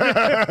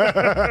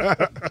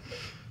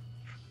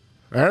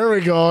 There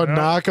we go.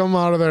 Knock them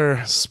out of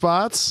their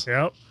spots.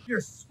 Yep. You're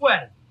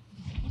sweating.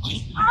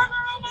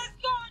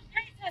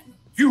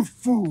 You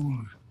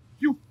fool!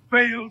 You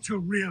fail to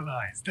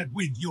realize that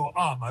with your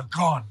armor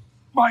gone,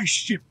 my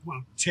ship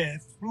will tear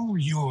through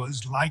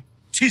yours like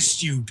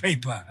tissue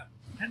paper.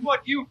 And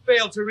what you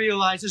fail to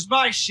realize is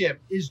my ship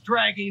is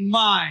dragging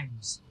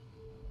mines.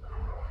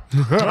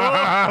 Turn!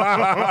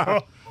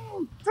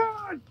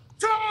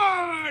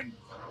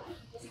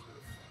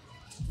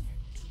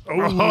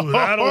 Oh,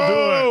 that'll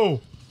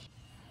do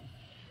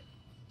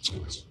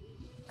it.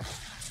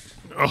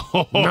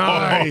 Oh.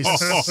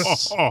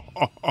 Nice.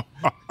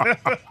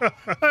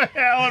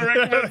 Alan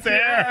Rickman's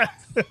hair.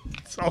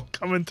 It's all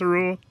coming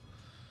through.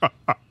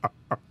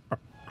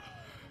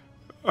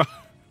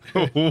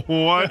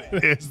 What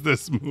is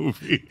this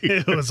movie?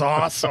 It was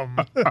awesome.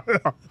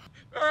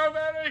 Oh,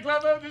 very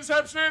clever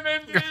deception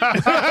indeed.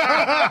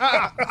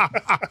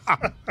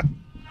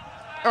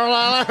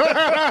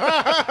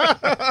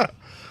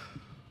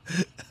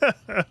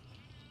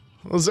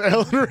 Was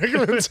Alan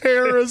Rickman's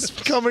hair is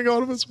coming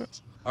out of his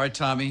face. All right,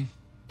 Tommy.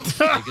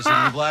 Take us into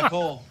the black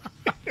hole.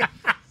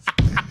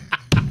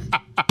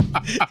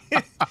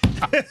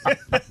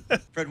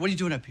 Fred, what are you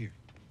doing up here?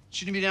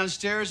 Shouldn't you be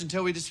downstairs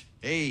until we just...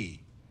 Hey,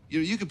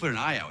 you can put an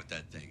eye out with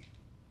that thing.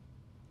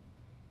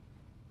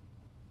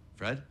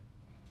 Fred?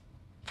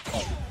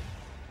 Oh,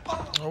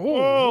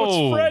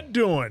 what's Fred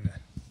doing?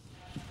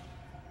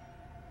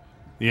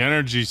 The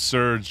energy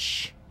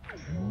surge.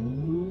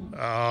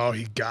 Oh,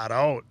 he got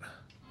out.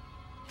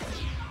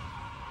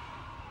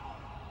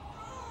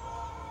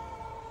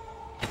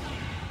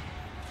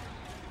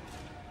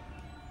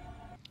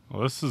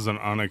 Well, this is an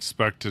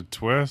unexpected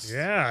twist.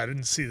 Yeah, I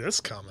didn't see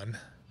this coming.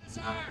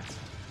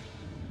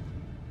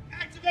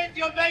 Activate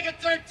the Omega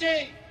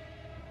 13!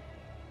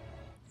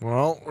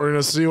 Well, we're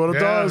gonna see what it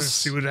does.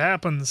 See what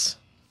happens.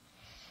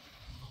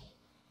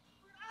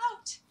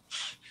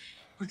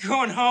 We're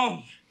going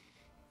home.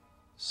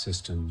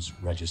 Systems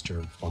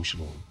register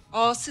functional.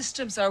 All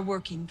systems are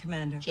working,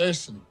 Commander.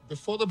 Jason,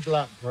 before the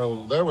black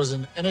hole, there was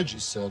an energy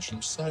surge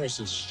from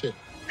Sarris's ship.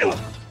 Let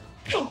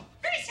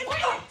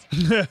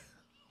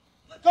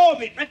go of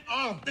me.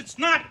 It's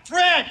not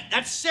Fred.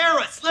 That's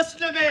Sarris. Listen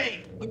to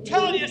me. I'm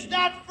telling you, it's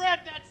not Fred.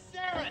 That's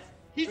Sarris.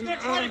 He's gonna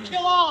try to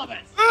kill all of us.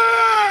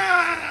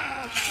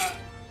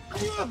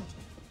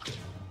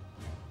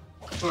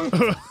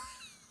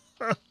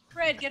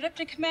 Fred, get up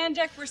to command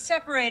deck. We're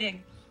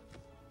separating.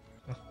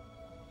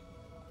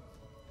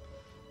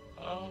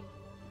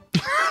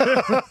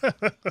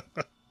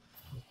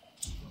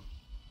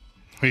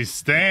 He's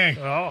staying.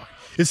 Oh,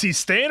 is he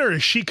staying or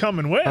is she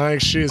coming with? I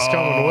think she's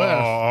coming with.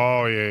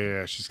 Oh,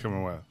 yeah, she's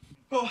coming with.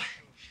 Oh,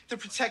 the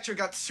protector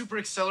got super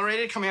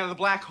accelerated coming out of the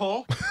black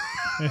hole.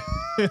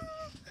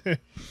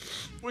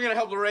 We're gonna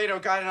help Laredo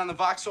guide it on the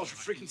Vox Ultra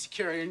frequency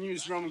carrier and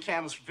use Roman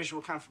camels for visual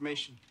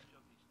confirmation.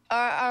 All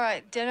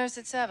right, dinner's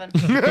at 7.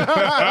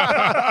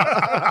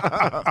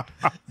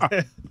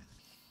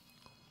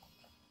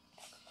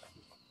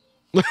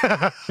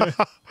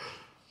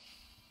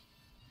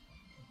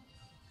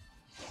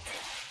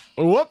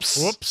 Whoops.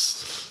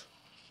 Whoops.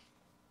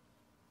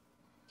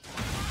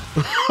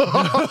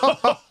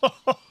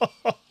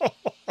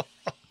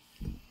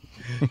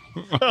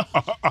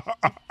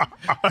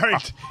 All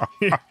right.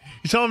 You're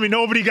telling me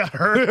nobody got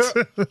hurt?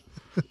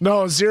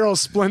 No, 0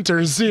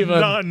 splinters even.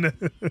 None.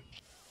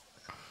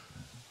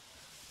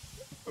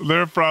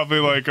 They're probably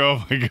like,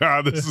 oh my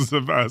God, this is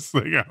the best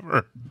thing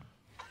ever.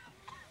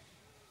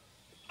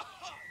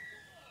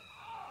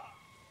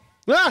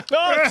 Oh,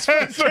 it's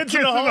into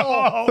the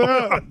hole.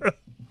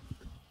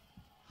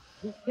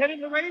 Get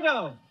in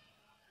Laredo.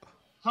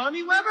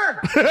 Tommy Weber.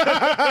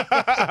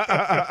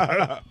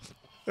 Hi,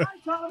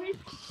 Tommy.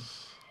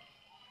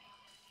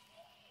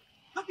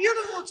 The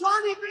beautiful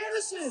Tommy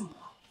Anderson.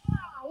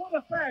 Wow, what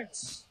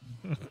effects.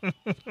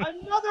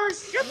 Another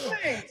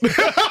shipmate.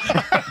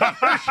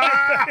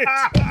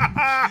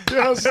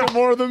 Yes, the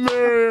more the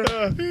merrier.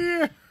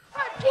 Yeah.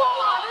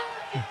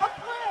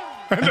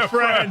 And a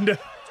friend.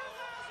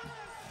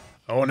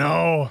 Oh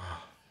no.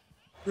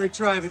 Great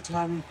driving,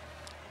 Tommy.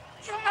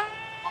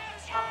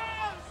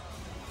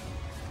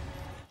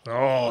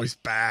 Oh, he's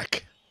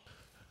back.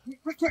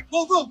 Quick,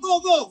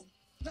 go.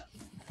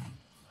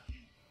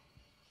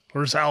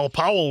 Where's Al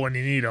Powell when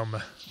you need him?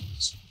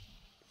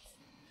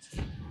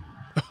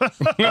 Oh,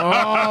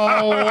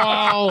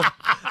 wow.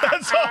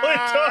 That's all it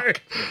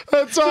took.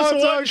 That's all Just it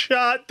one took.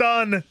 shot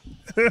done.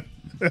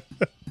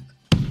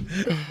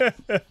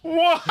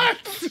 What?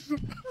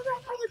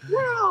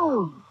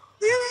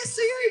 The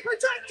NSCA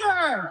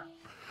protector.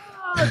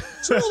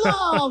 Too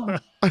long.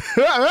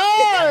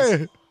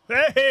 Hey!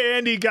 Hey,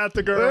 Andy got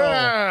the girl.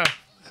 Yeah.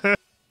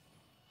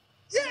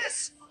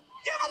 Yes.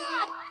 Give it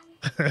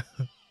up.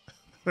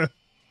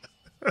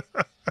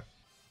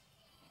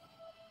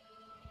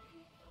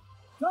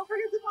 Don't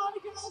forget the Body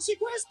Galaxy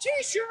Quest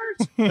t-shirt.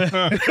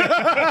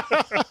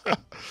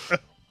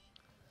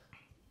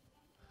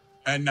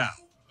 And now,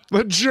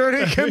 The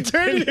journey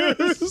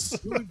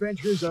continues. New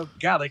adventures of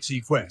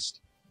Galaxy Quest.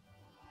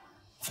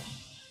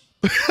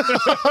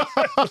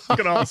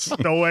 Looking all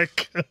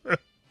stoic.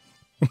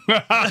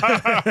 Rocking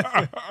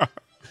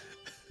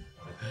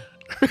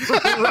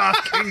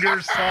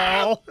her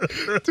Saul.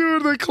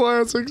 Dude, the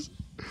classics.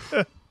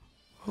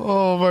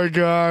 Oh my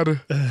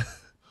God.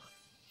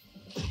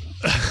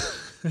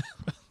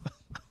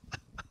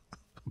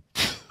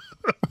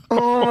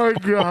 Oh my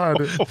God.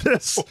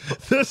 This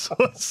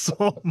was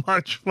so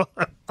much fun.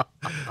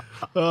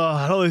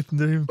 I don't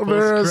even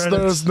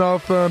There's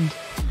nothing.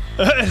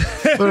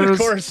 Of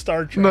course,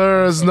 Star Trek.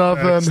 There is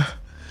nothing.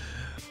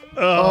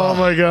 Oh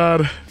my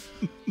God.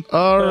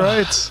 All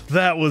right.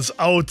 That was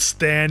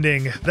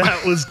outstanding.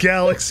 That was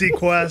Galaxy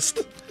Quest.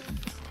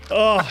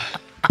 Oh,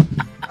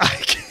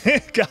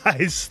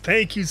 guys,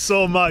 thank you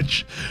so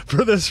much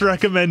for this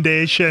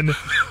recommendation.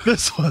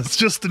 This was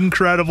just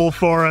incredible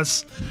for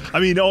us. I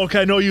mean, Oak,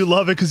 I know you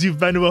love it because you've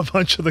been to a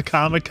bunch of the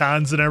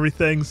Comic-Cons and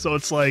everything, so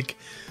it's like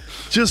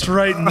just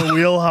right in the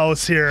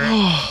wheelhouse here.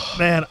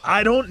 Man,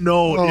 I don't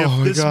know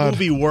if this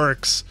movie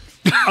works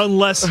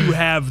unless you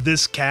have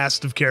this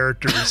cast of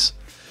characters.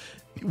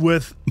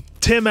 With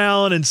Tim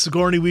Allen and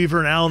Sigourney Weaver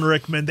and Alan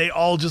Rickman, they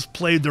all just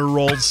played their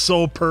roles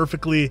so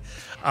perfectly.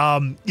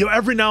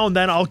 Every now and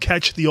then I'll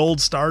catch the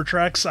old Star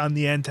Treks on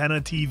the antenna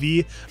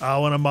TV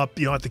when I'm up,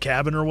 at the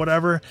cabin or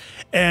whatever.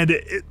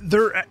 And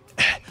they're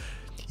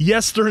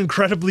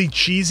incredibly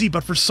cheesy,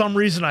 but for some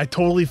reason I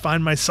totally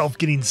find myself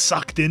getting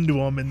sucked into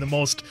them in the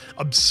most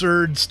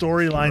absurd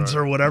storylines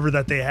or whatever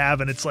that they have.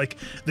 And it's like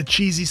the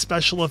cheesy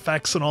special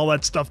effects and all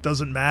that stuff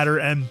doesn't matter.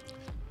 And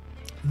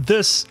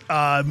this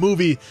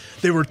movie,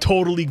 they were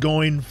totally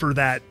going for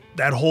that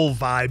that whole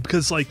vibe,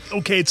 because like,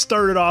 okay, it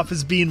started off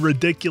as being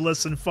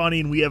ridiculous and funny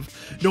and we have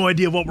no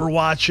idea what we're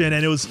watching,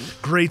 and it was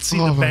great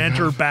seeing the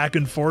banter back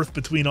and forth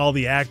between all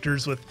the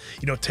actors, with,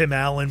 you know, Tim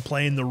Allen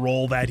playing the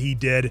role that he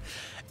did.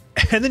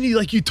 And then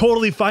you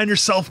totally find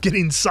yourself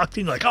getting sucked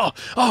in, like, oh,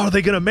 are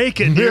they gonna make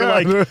it? And you're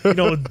like, you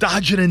know,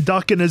 dodging and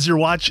ducking as you're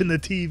watching the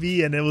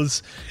TV, and it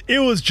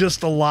was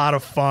just a lot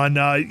of fun.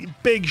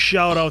 Big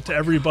shout out to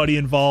everybody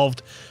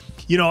involved.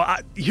 You know,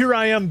 here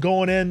I am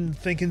going in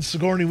thinking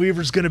Sigourney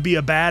Weaver's going to be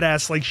a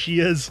badass like she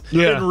is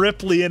in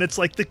Ripley, and it's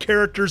like the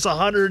character's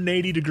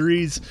 180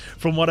 degrees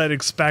from what I'd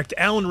expect.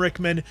 Alan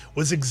Rickman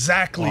was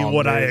exactly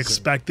what I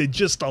expected,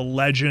 just a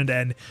legend,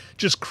 and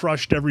just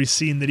crushed every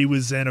scene that he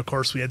was in. Of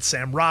course, we had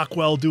Sam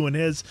Rockwell doing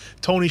his,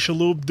 Tony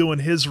Shalhoub doing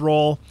his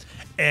role,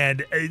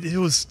 and it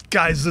was,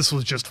 guys, this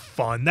was just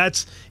fun.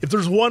 That's, if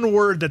there's one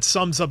word that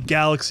sums up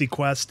Galaxy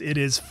Quest, it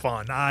is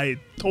fun. I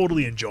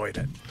totally enjoyed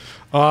it.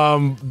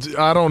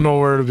 I don't know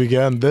where to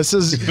begin. This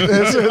is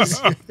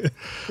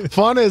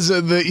fun is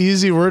the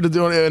easy word to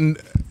do it, and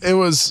it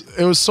was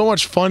so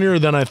much funnier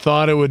than I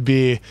thought it would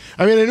be.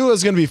 I mean, I knew it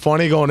was going to be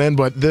funny going in,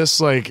 but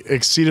this like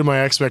exceeded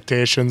my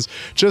expectations.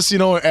 Just, you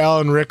know,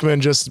 Alan Rickman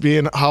just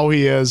being how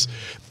he is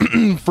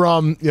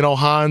from, you know,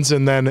 Hans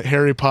and then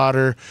Harry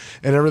Potter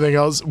and everything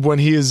else, when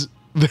he's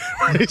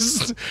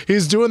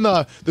doing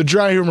the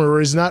dry humor where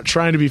he's not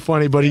trying to be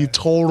funny, but he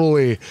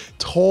totally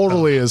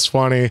is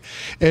funny.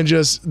 And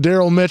just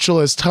Daryl Mitchell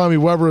as Tommy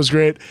Weber was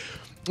great.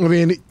 I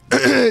mean,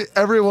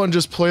 everyone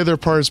just played their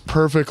parts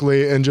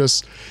perfectly, and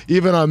just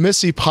even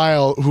Missy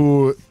Pyle,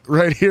 who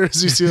right here,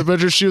 as you see the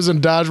picture, she was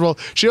in Dodgeball.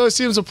 She always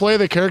seems to play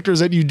the characters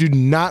that you do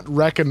not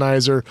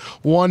recognize her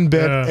one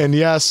bit. And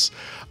yes,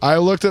 I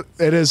looked at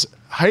it as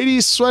Heidi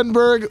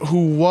Swenberg,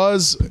 who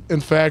was, in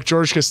fact,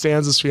 George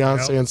Costanza's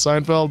fiance in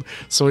Seinfeld,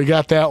 so we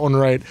got that one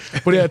right.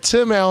 But yeah,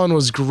 Tim Allen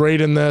was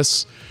great in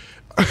this.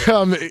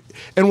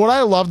 And what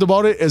I loved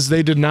about it is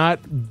they did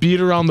not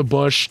beat around the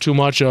bush too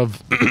much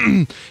of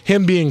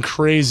him being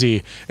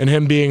crazy and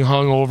him being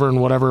hungover and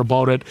whatever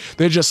about it.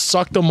 They just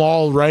sucked them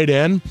all right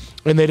in,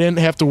 and they didn't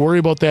have to worry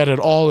about that at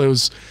all. It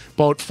was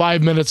about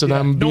 5 minutes of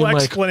them being like,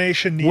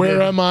 explanation needed.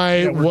 Where am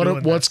I?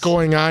 What's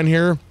going on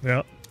here?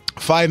 Yeah.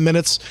 5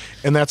 minutes,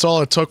 and that's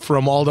all it took for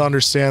them all to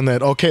understand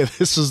that, okay,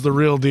 this is the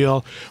real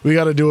deal. We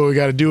got to do what we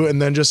got to do.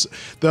 And then just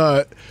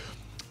the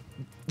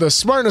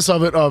smartness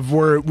of it, of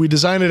where we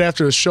designed it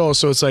after the show,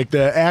 so it's like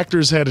the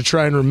actors had to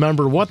try and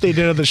remember what they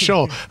did at the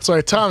show. It's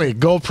like, Tommy,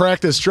 go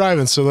practice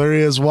driving. So there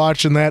he is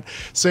watching that.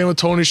 Same with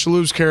Tony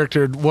Shalhoub's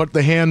character, what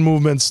the hand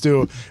movements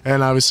do.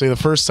 And obviously the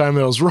first time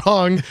it was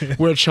wrong,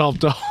 which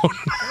helped out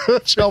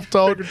which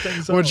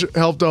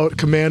helped out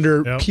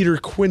Commander Peter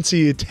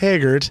Quincy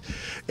Taggart.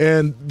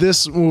 And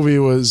this movie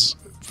was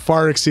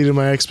far exceeded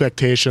my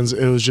expectations.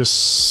 It was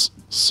just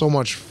so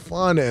much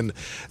fun, and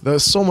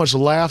there's so much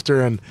laughter,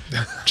 and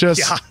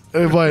just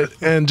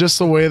and just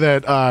the way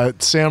that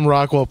Sam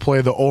Rockwell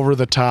played the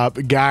over-the-top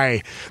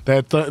guy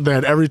that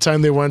every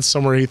time they went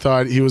somewhere he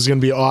thought he was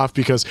going to be off,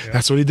 because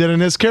that's what he did in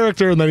his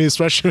character, and then he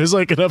especially was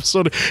like in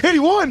episode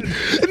 81,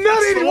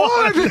 not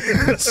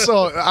 81.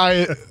 So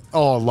I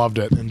loved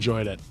it,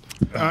 enjoyed it.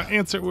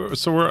 Answer.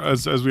 So we're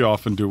as we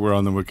often do, we're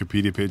on the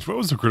Wikipedia page. What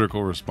was the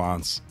critical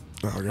response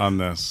on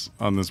this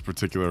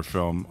particular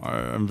film?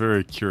 I'm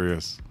very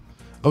curious.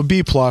 A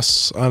B+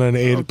 on an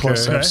A+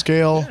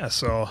 scale. Yeah,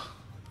 so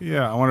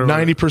I wonder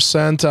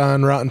 90%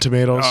 on Rotten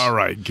Tomatoes. All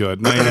right,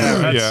 good.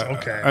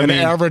 Okay. An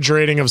average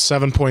rating of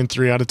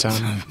 7.3 out of 10.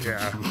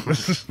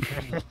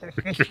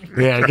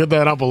 Yeah, get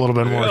that up a little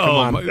bit more. Come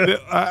on.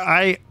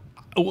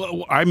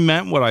 I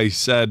meant what I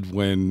said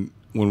when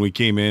we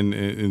came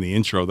in the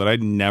intro, that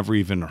I'd never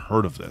even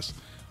heard of this.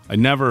 I'd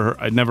never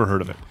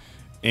heard of it.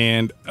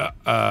 And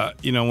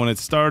you know, when it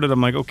started,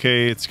 I'm like,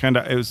 okay, it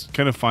was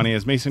kind of funny.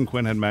 As Mason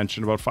Quinn had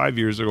mentioned, about 5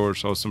 years ago or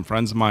so, some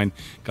friends of mine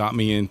got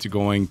me into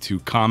going to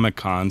Comic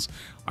Cons.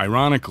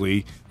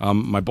 Ironically,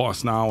 my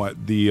boss now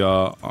at the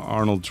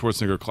Arnold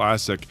Schwarzenegger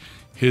Classic,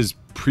 his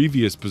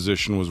previous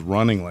position was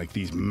running like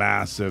these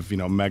massive, you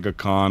know,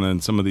 MegaCon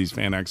and some of these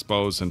fan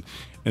expos and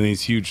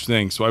these huge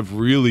things. So I've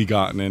really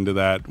gotten into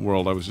that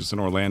world. I was just in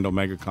Orlando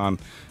MegaCon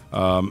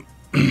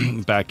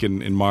back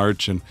in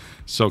March, and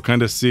so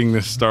kind of seeing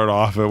this start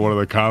off at one of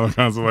the Comic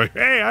Cons, I'm like,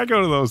 hey, I go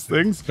to those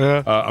things.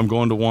 I'm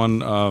going to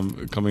one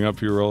coming up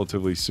here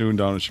relatively soon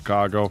down in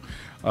Chicago.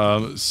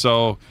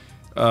 So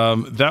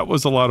that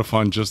was a lot of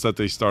fun, just that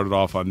they started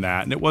off on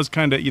that. And it was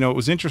kind of, you know, it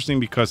was interesting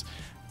because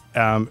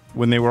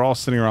when they were all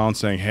sitting around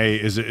saying, hey,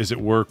 is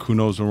it work? Who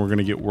knows when we're going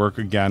to get work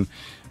again?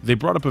 They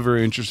brought up a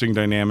very interesting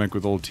dynamic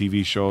with old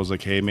TV shows,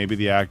 like, hey, maybe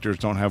the actors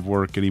don't have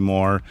work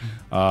anymore.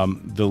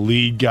 The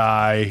lead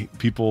guy,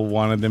 people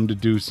wanted them to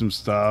do some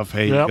stuff.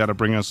 Hey, you got to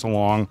bring us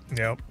along.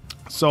 Yep.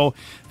 So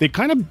they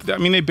kind of, I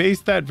mean, they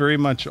based that very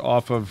much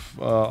off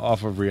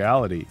of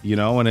reality, you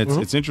know. And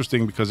it's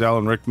interesting because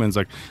Alan Rickman's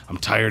like, I'm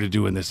tired of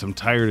doing this. I'm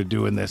tired of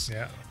doing this.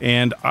 Yeah.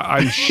 And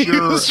I'm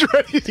sure,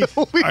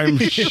 I'm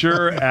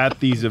sure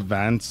at these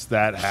events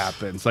that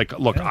happens. Like,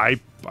 look,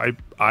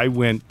 I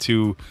went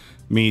to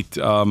meet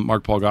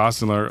Mark Paul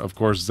Gosselaar, of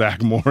course,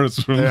 Zach Morris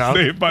from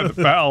Saved by the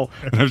Bell.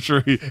 And I'm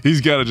sure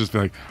he's got to just be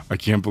like, I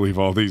can't believe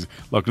all these.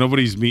 Look,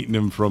 nobody's meeting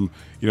him from,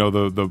 you know,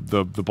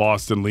 the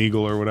Boston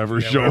Legal or whatever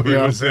show he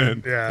was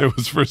in. Yeah. It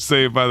was for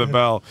Saved by the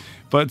Bell.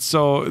 But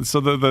so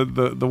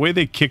the way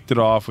they kicked it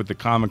off with the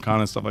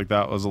Comic-Con and stuff like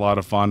that was a lot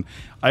of fun.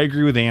 I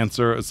agree with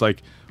Answer. It's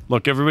like,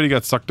 look, everybody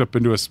got sucked up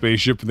into a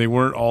spaceship, and they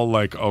weren't all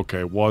like,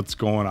 okay, what's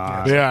going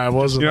on? Yeah, it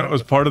wasn't. You know, it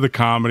was part of the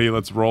comedy.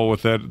 Let's roll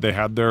with it. They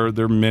had their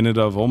minute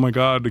of, oh my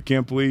God, I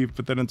can't believe,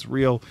 but then it's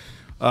real.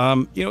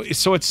 You know,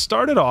 so it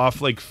started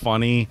off like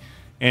funny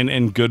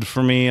and good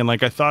for me, and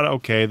like I thought,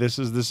 okay, this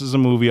is a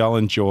movie I'll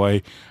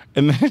enjoy,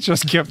 and then it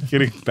just kept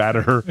getting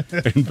better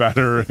and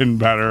better and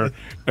better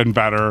and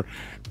better,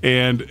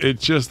 and it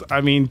just, I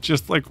mean,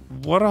 just like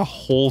what a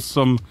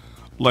wholesome.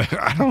 Like,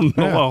 I don't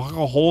know,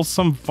 a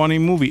wholesome, funny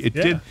movie. It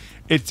didn't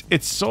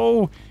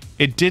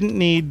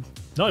need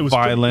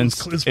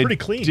violence. It was pretty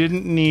clean. It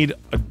didn't need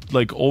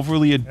like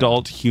overly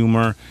adult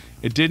humor.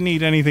 It didn't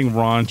need anything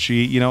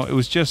raunchy. You know, it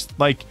was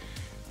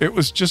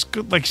just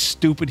good, like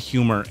stupid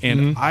humor.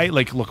 And I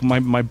like, look,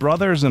 my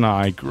brothers and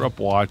I grew up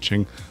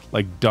watching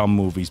like dumb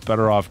movies,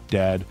 Better Off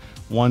Dead,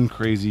 One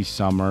Crazy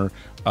Summer,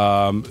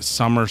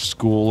 Summer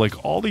School,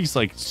 like all these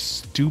like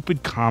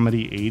stupid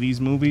comedy 80s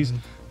movies.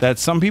 That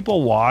some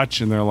people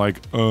watch and they're like,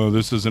 oh,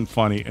 this isn't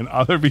funny. And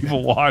other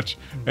people watch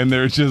and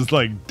they're just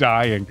like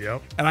dying.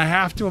 Yep. And I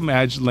have to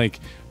imagine like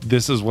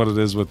this is what it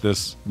is with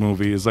this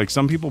movie. Is like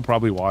some people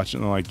probably watch it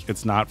and they're like,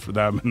 it's not for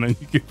them. And then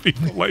you get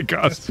people like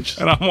us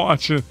and I'm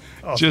watching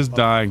just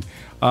dying.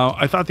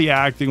 I thought the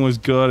acting was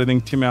good. I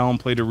think Tim Allen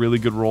played a really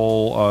good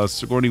role.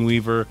 Sigourney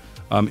Weaver,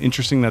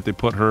 interesting that they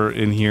put her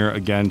in here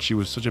again. She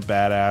was such a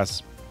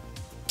badass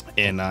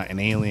in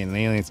Alien and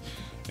Aliens.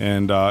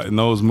 And in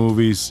those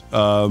movies,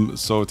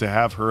 so to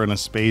have her in a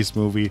space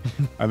movie,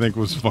 I think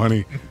was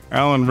funny.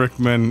 Alan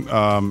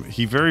Rickman,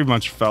 he very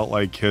much felt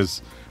like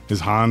his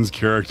Hans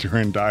character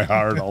in Die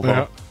Hard,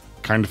 although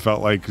kind of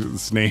felt like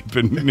Snape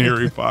in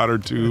Harry Potter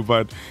too.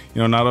 But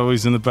you know, not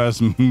always in the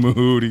best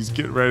mood. He's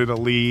getting ready to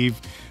leave,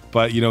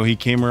 but you know, he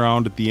came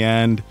around at the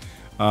end.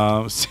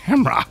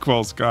 Sam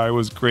Rockwell's guy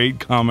was great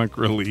comic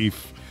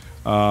relief.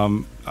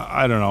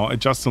 I don't know,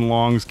 Justin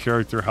Long's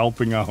character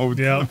helping out.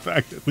 Yeah, the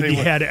fact that he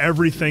had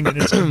everything in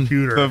his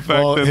computer. The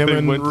fact that him they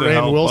and went to Rainn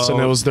help Wilson,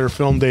 out. it was their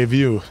film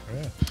debut.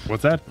 Yeah.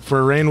 What's that?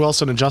 For Rainn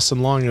Wilson and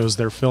Justin Long, it was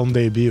their film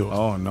debut.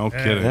 Oh, no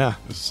kidding. Yeah.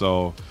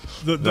 So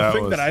the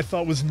thing that I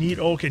thought was neat,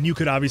 Oak, and you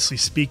could obviously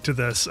speak to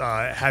this,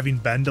 having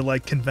been to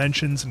like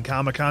conventions and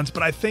Comic-Cons,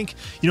 but I think,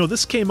 you know,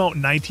 this came out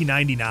in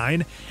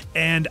 1999,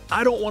 and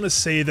I don't want to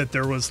say that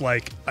there was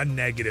like a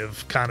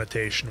negative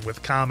connotation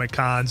with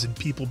Comic-Cons and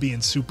people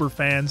being super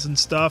fans and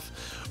stuff,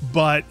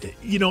 but,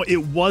 you know,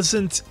 it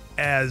wasn't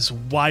as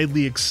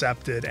widely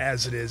accepted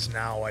as it is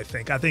now. I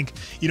think,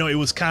 you know, it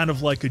was kind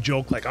of like a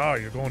joke, like, oh,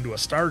 you're going to a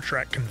Star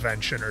Trek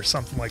convention or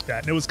something like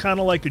that. And it was kind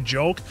of like a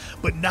joke.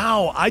 But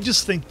now I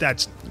just think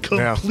that's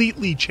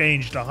completely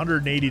changed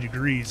 180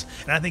 degrees.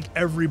 And I think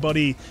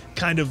everybody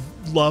kind of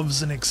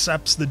loves and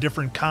accepts the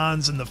different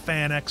cons and the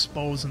fan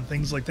expos and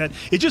things like that.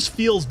 It just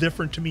feels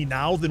different to me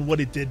now than what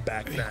it did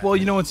back then. Well,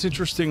 you know, it's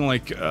interesting,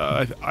 like,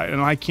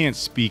 I can't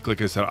speak,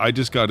 like I said, I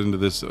just got into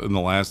this in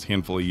the last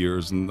handful of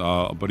years, and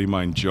a buddy of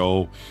mine,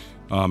 Joe,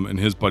 and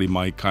his buddy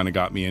Mike kind of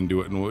got me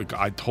into it, and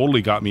I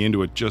totally got me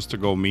into it just to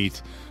go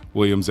meet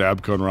William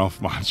Zabka and Ralph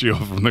Macchio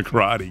from The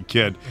Karate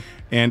Kid.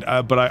 And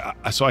but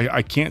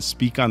I can't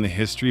speak on the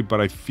history,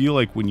 but I feel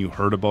like when you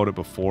heard about it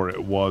before,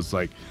 it was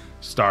like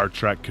Star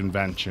Trek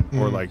convention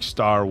or like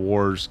Star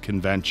Wars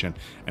convention.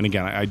 And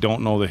again, I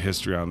don't know the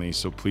history on these,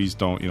 so please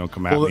don't, you know,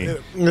 come at me.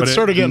 It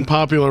started getting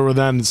popular when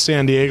then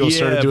San Diego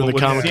started doing the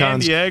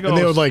Comic-Cons, and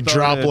they would like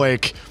drop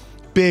like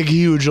big,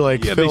 huge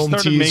like film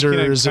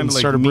teasers and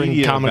started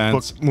bringing comic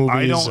book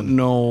movies.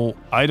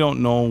 I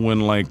don't know when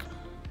like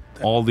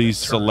all these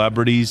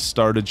celebrities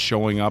started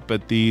showing up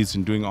at these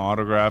and doing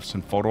autographs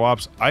and photo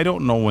ops. I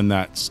don't know when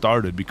that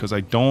started because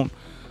I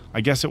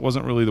guess it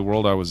wasn't really the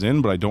world I was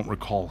in, but I don't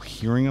recall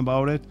hearing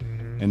about it.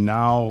 And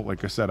now,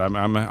 like I said,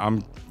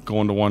 I'm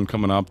going to one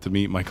coming up to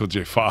meet Michael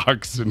J.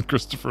 Fox and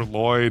Christopher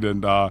Lloyd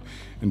and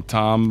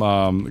Tom,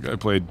 the guy who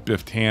played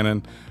Biff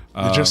Tannen.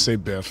 Just say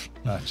Biff.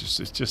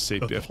 Just say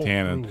Biff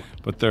Tannen.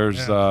 But there's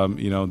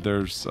you know,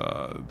 there's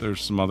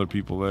some other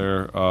people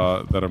there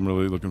that I'm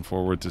really looking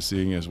forward to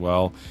seeing as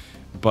well.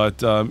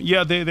 But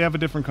yeah, they have a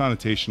different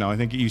connotation now. I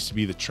think it used to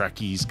be the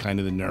Trekkies, kind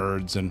of the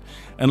nerds.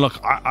 And look,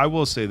 I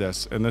will say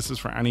this, and this is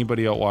for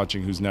anybody out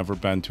watching who's never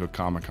been to a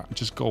Comic-Con.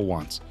 Just go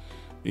once.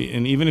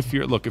 And even if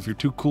you're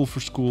too cool for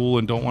school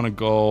and don't want to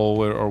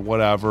go or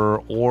whatever,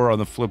 or on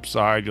the flip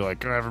side, you're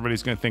like, oh,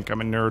 everybody's going to think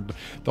I'm a nerd.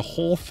 The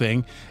whole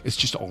thing is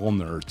just all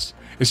nerds.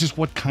 It's just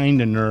what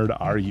kind of nerd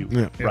are you,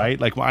 right?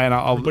 Like,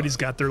 everybody's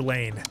got their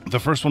lane. The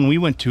first one we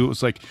went to, it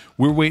was like,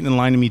 we were waiting in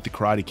line to meet the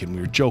Karate Kid, and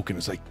we were joking.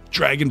 It's like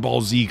Dragon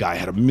Ball Z guy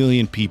had 1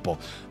 million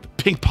people. The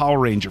Pink Power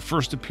Ranger,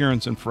 first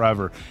appearance in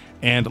forever.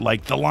 and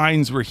like the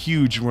lines were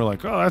huge, and we're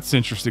like, oh, that's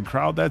interesting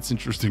crowd,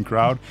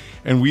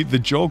 and the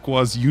joke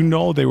was,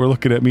 they were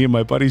looking at me and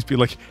my buddies, be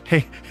like,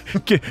 hey,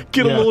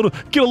 get a load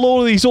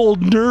of these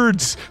old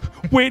nerds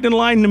waiting in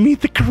line to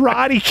meet the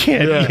Karate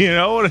Kid,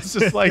 and it's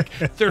just like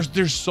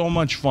there's so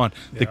much fun.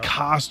 The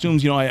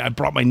costumes, I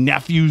brought my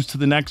nephews to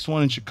the next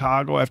one in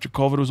Chicago after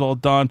COVID was all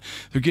done.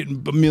 They're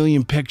getting a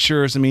million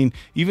pictures. I mean,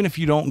 even if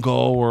you don't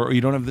go or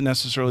you don't have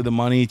necessarily the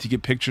money to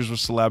get pictures with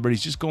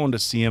celebrities, just going to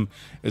see them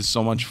is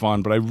so much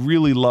fun. But I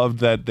really loved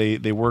that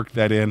they worked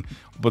that in,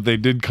 but they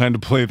did kind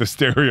of play the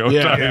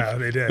stereotype. Yeah,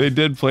 they did. They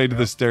did play to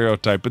the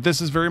stereotype. But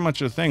this is very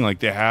much a thing. Like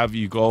they have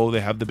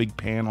the big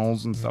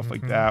panels and stuff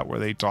like that where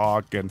they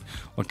talk. And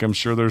look, I'm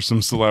sure there's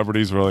some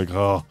celebrities who are like,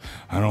 oh,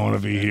 I don't want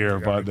to be here,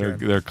 but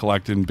they're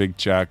collecting big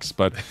checks.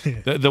 But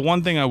the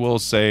one thing I will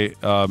say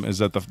is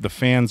that the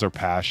fans are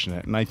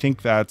passionate, and I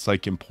think that's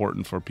like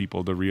important for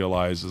people to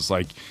realize is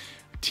like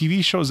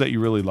TV shows that you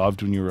really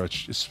loved when you were,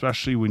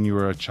 especially when you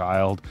were a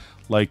child.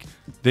 Like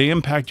they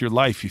impact your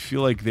life. You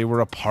feel like they were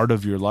a part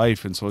of your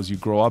life, and so as you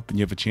grow up and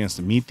you have a chance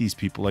to meet these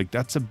people, like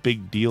that's a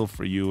big deal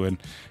for you.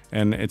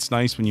 And it's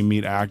nice when you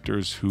meet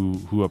actors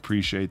who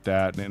appreciate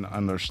that and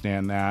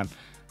understand that.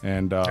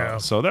 And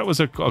so that was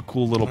a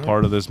cool little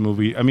part of this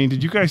movie. I mean,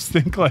 did you guys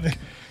think like,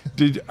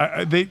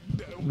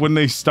 when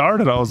they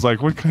started, I was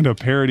like, what kind of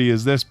parody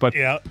is this? But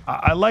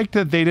I liked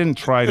that they didn't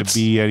try to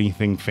be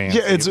anything fancy.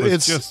 Yeah,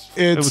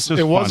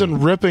 it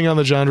wasn't ripping on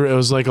the genre. It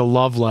was like a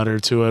love letter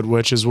to it,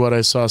 which is what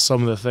I saw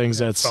some of the things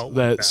that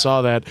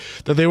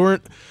they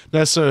weren't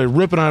necessarily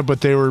ripping on it,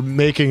 but they were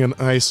making a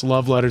nice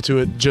love letter to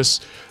it.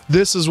 Just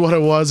this is what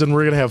it was, and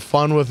we're gonna have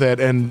fun with it.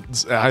 And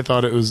I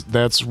thought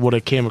that's what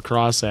it came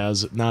across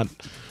as, not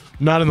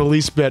in the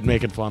least bit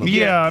making fun of it.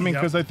 Yeah, I mean,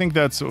 because I think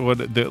that's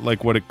what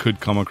it could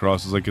come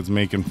across as, like it's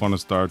making fun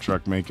of Star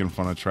Trek, making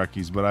fun of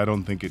Trekkies, but I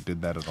don't think it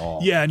did that at all.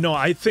 Yeah, no,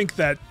 I think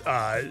that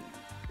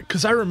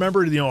because I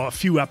remember a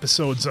few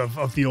episodes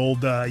of the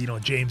old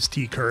James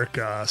T. Kirk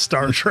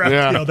Star Trek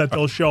that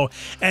they'll show,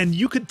 and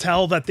you could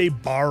tell that they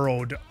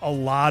borrowed a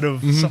lot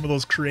of some of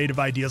those creative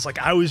ideas.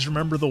 Like I always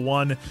remember the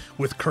one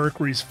with Kirk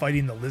where he's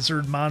fighting the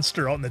lizard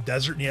monster out in the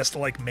desert and he has to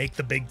like make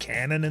the big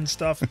cannon and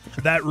stuff.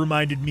 That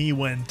reminded me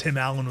when Tim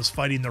Allen was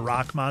fighting the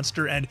rock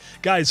monster. And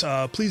guys,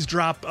 please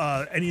drop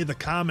any of the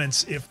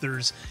comments if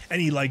there's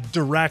any like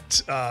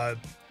direct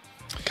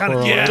kind of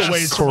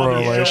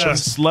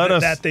correlations. Let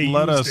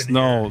us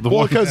know.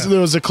 Well, because there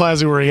was a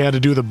classic where he had to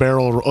do the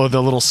barrel or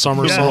the little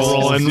somersault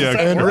roll,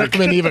 and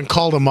Rickman even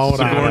called him out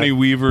on it. Sigourney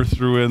Weaver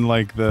threw in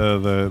like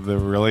the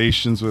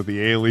relations with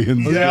the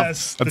aliens.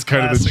 Yes, that's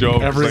kind of the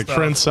joke. Every like,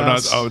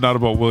 princess, not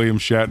about William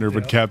Shatner,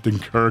 but Captain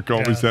Kirk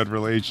always had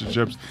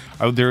relationships.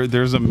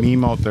 There's a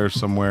meme out there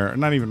somewhere.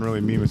 Not even really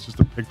a meme. It's just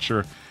a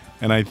picture,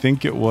 and I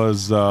think it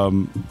was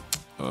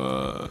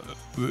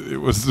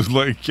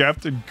like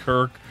Captain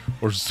Kirk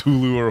or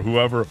Sulu or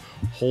whoever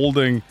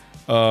holding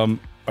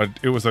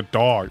it was a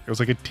dog. It was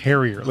like a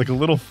terrier, like a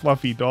little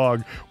fluffy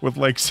dog with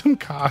like some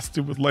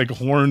costume with like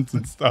horns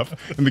and stuff.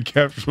 And the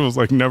caption was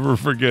like, never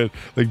forget,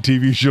 like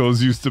TV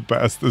shows used to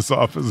pass this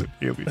off as an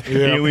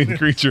alien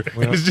creature.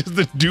 And it's just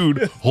a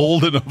dude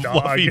holding a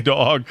fluffy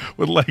dog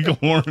with like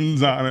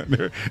horns on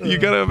it. You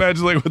got to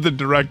imagine like with the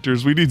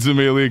directors, we need some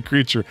alien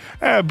creature.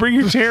 Bring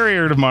your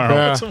terrier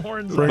tomorrow. Put some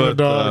horns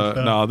But, on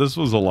it. no, this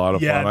was a lot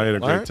of fun. I had a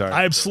great time.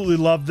 I absolutely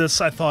loved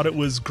this. I thought it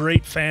was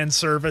great fan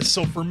service.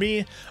 So for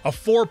me, a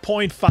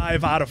 4.5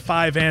 out of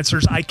 5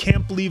 answers. I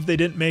can't believe they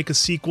didn't make a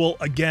sequel.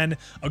 Again,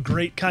 a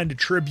great kind of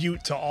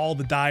tribute to all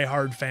the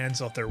diehard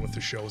fans out there with the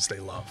shows they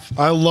love.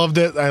 I loved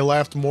it. I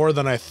laughed more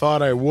than I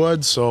thought I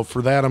would. So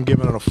for that, I'm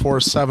giving it a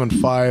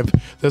 4.75.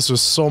 This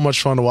was so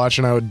much fun to watch,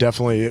 and I would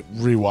definitely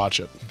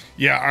rewatch it.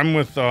 Yeah, I'm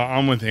with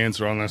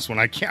Answer on this one.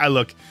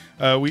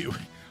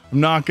 I'm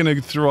not going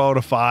to throw out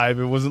a 5.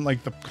 It wasn't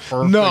like the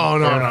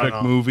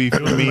perfect movie for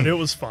me. But it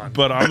was fun.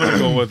 But I'm going to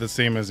go with the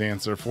same as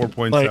Answer,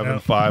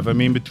 4.75. I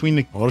mean, between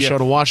the... I should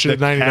have watched it at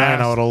 99.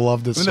 I would have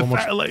loved it so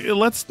much.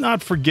 Let's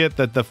not forget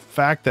that the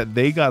fact that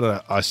they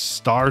got a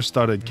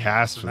star-studded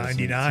cast for this.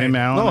 99. Tim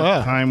Allen at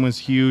the time was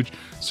huge.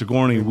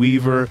 Sigourney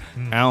Weaver,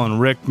 Alan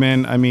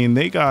Rickman. I mean,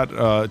 they got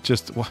I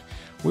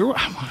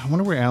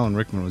wonder where Alan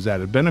Rickman was at.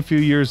 It had been a few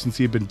years since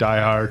he had been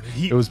Die Hard.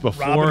 It was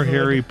before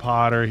Harry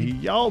Potter.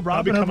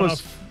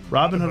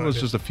 Robin Hood was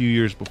just a few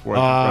years before.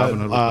 I think Robin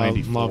Hood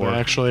was 94.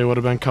 Actually, it would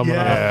have been coming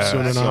up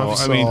soon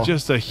enough. I mean,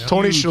 just a huge...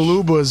 Tony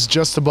Shalhoub was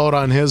just about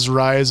on his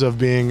rise of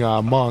being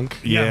a monk.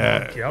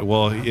 Yeah.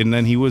 Well, and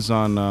then he was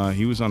on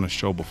a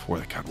show before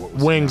that. God, what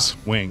was Wings?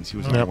 That? Wings. He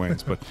was on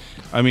Wings. But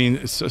I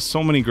mean,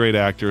 so many great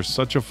actors.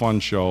 Such a fun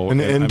show.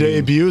 And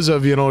debuts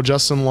of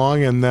Justin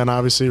Long and then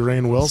obviously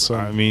Rainn Wilson.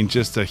 I mean,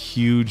 just a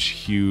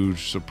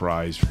huge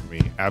surprise for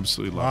me.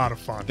 Absolutely loved it. A lot of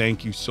fun.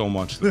 Thank you so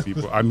much to the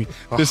people. I mean,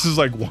 this is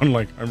like one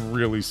I'm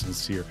really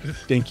sincere.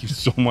 Thank you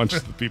so much to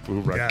the people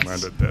who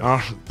recommended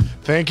this.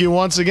 Thank you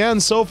once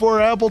again. So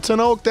for Appleton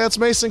Oak, that's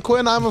Mason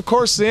Quinn. I'm of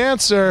course the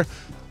answer.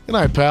 Good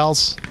night,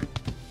 pals.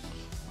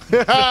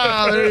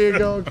 There you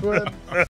go, Quinn.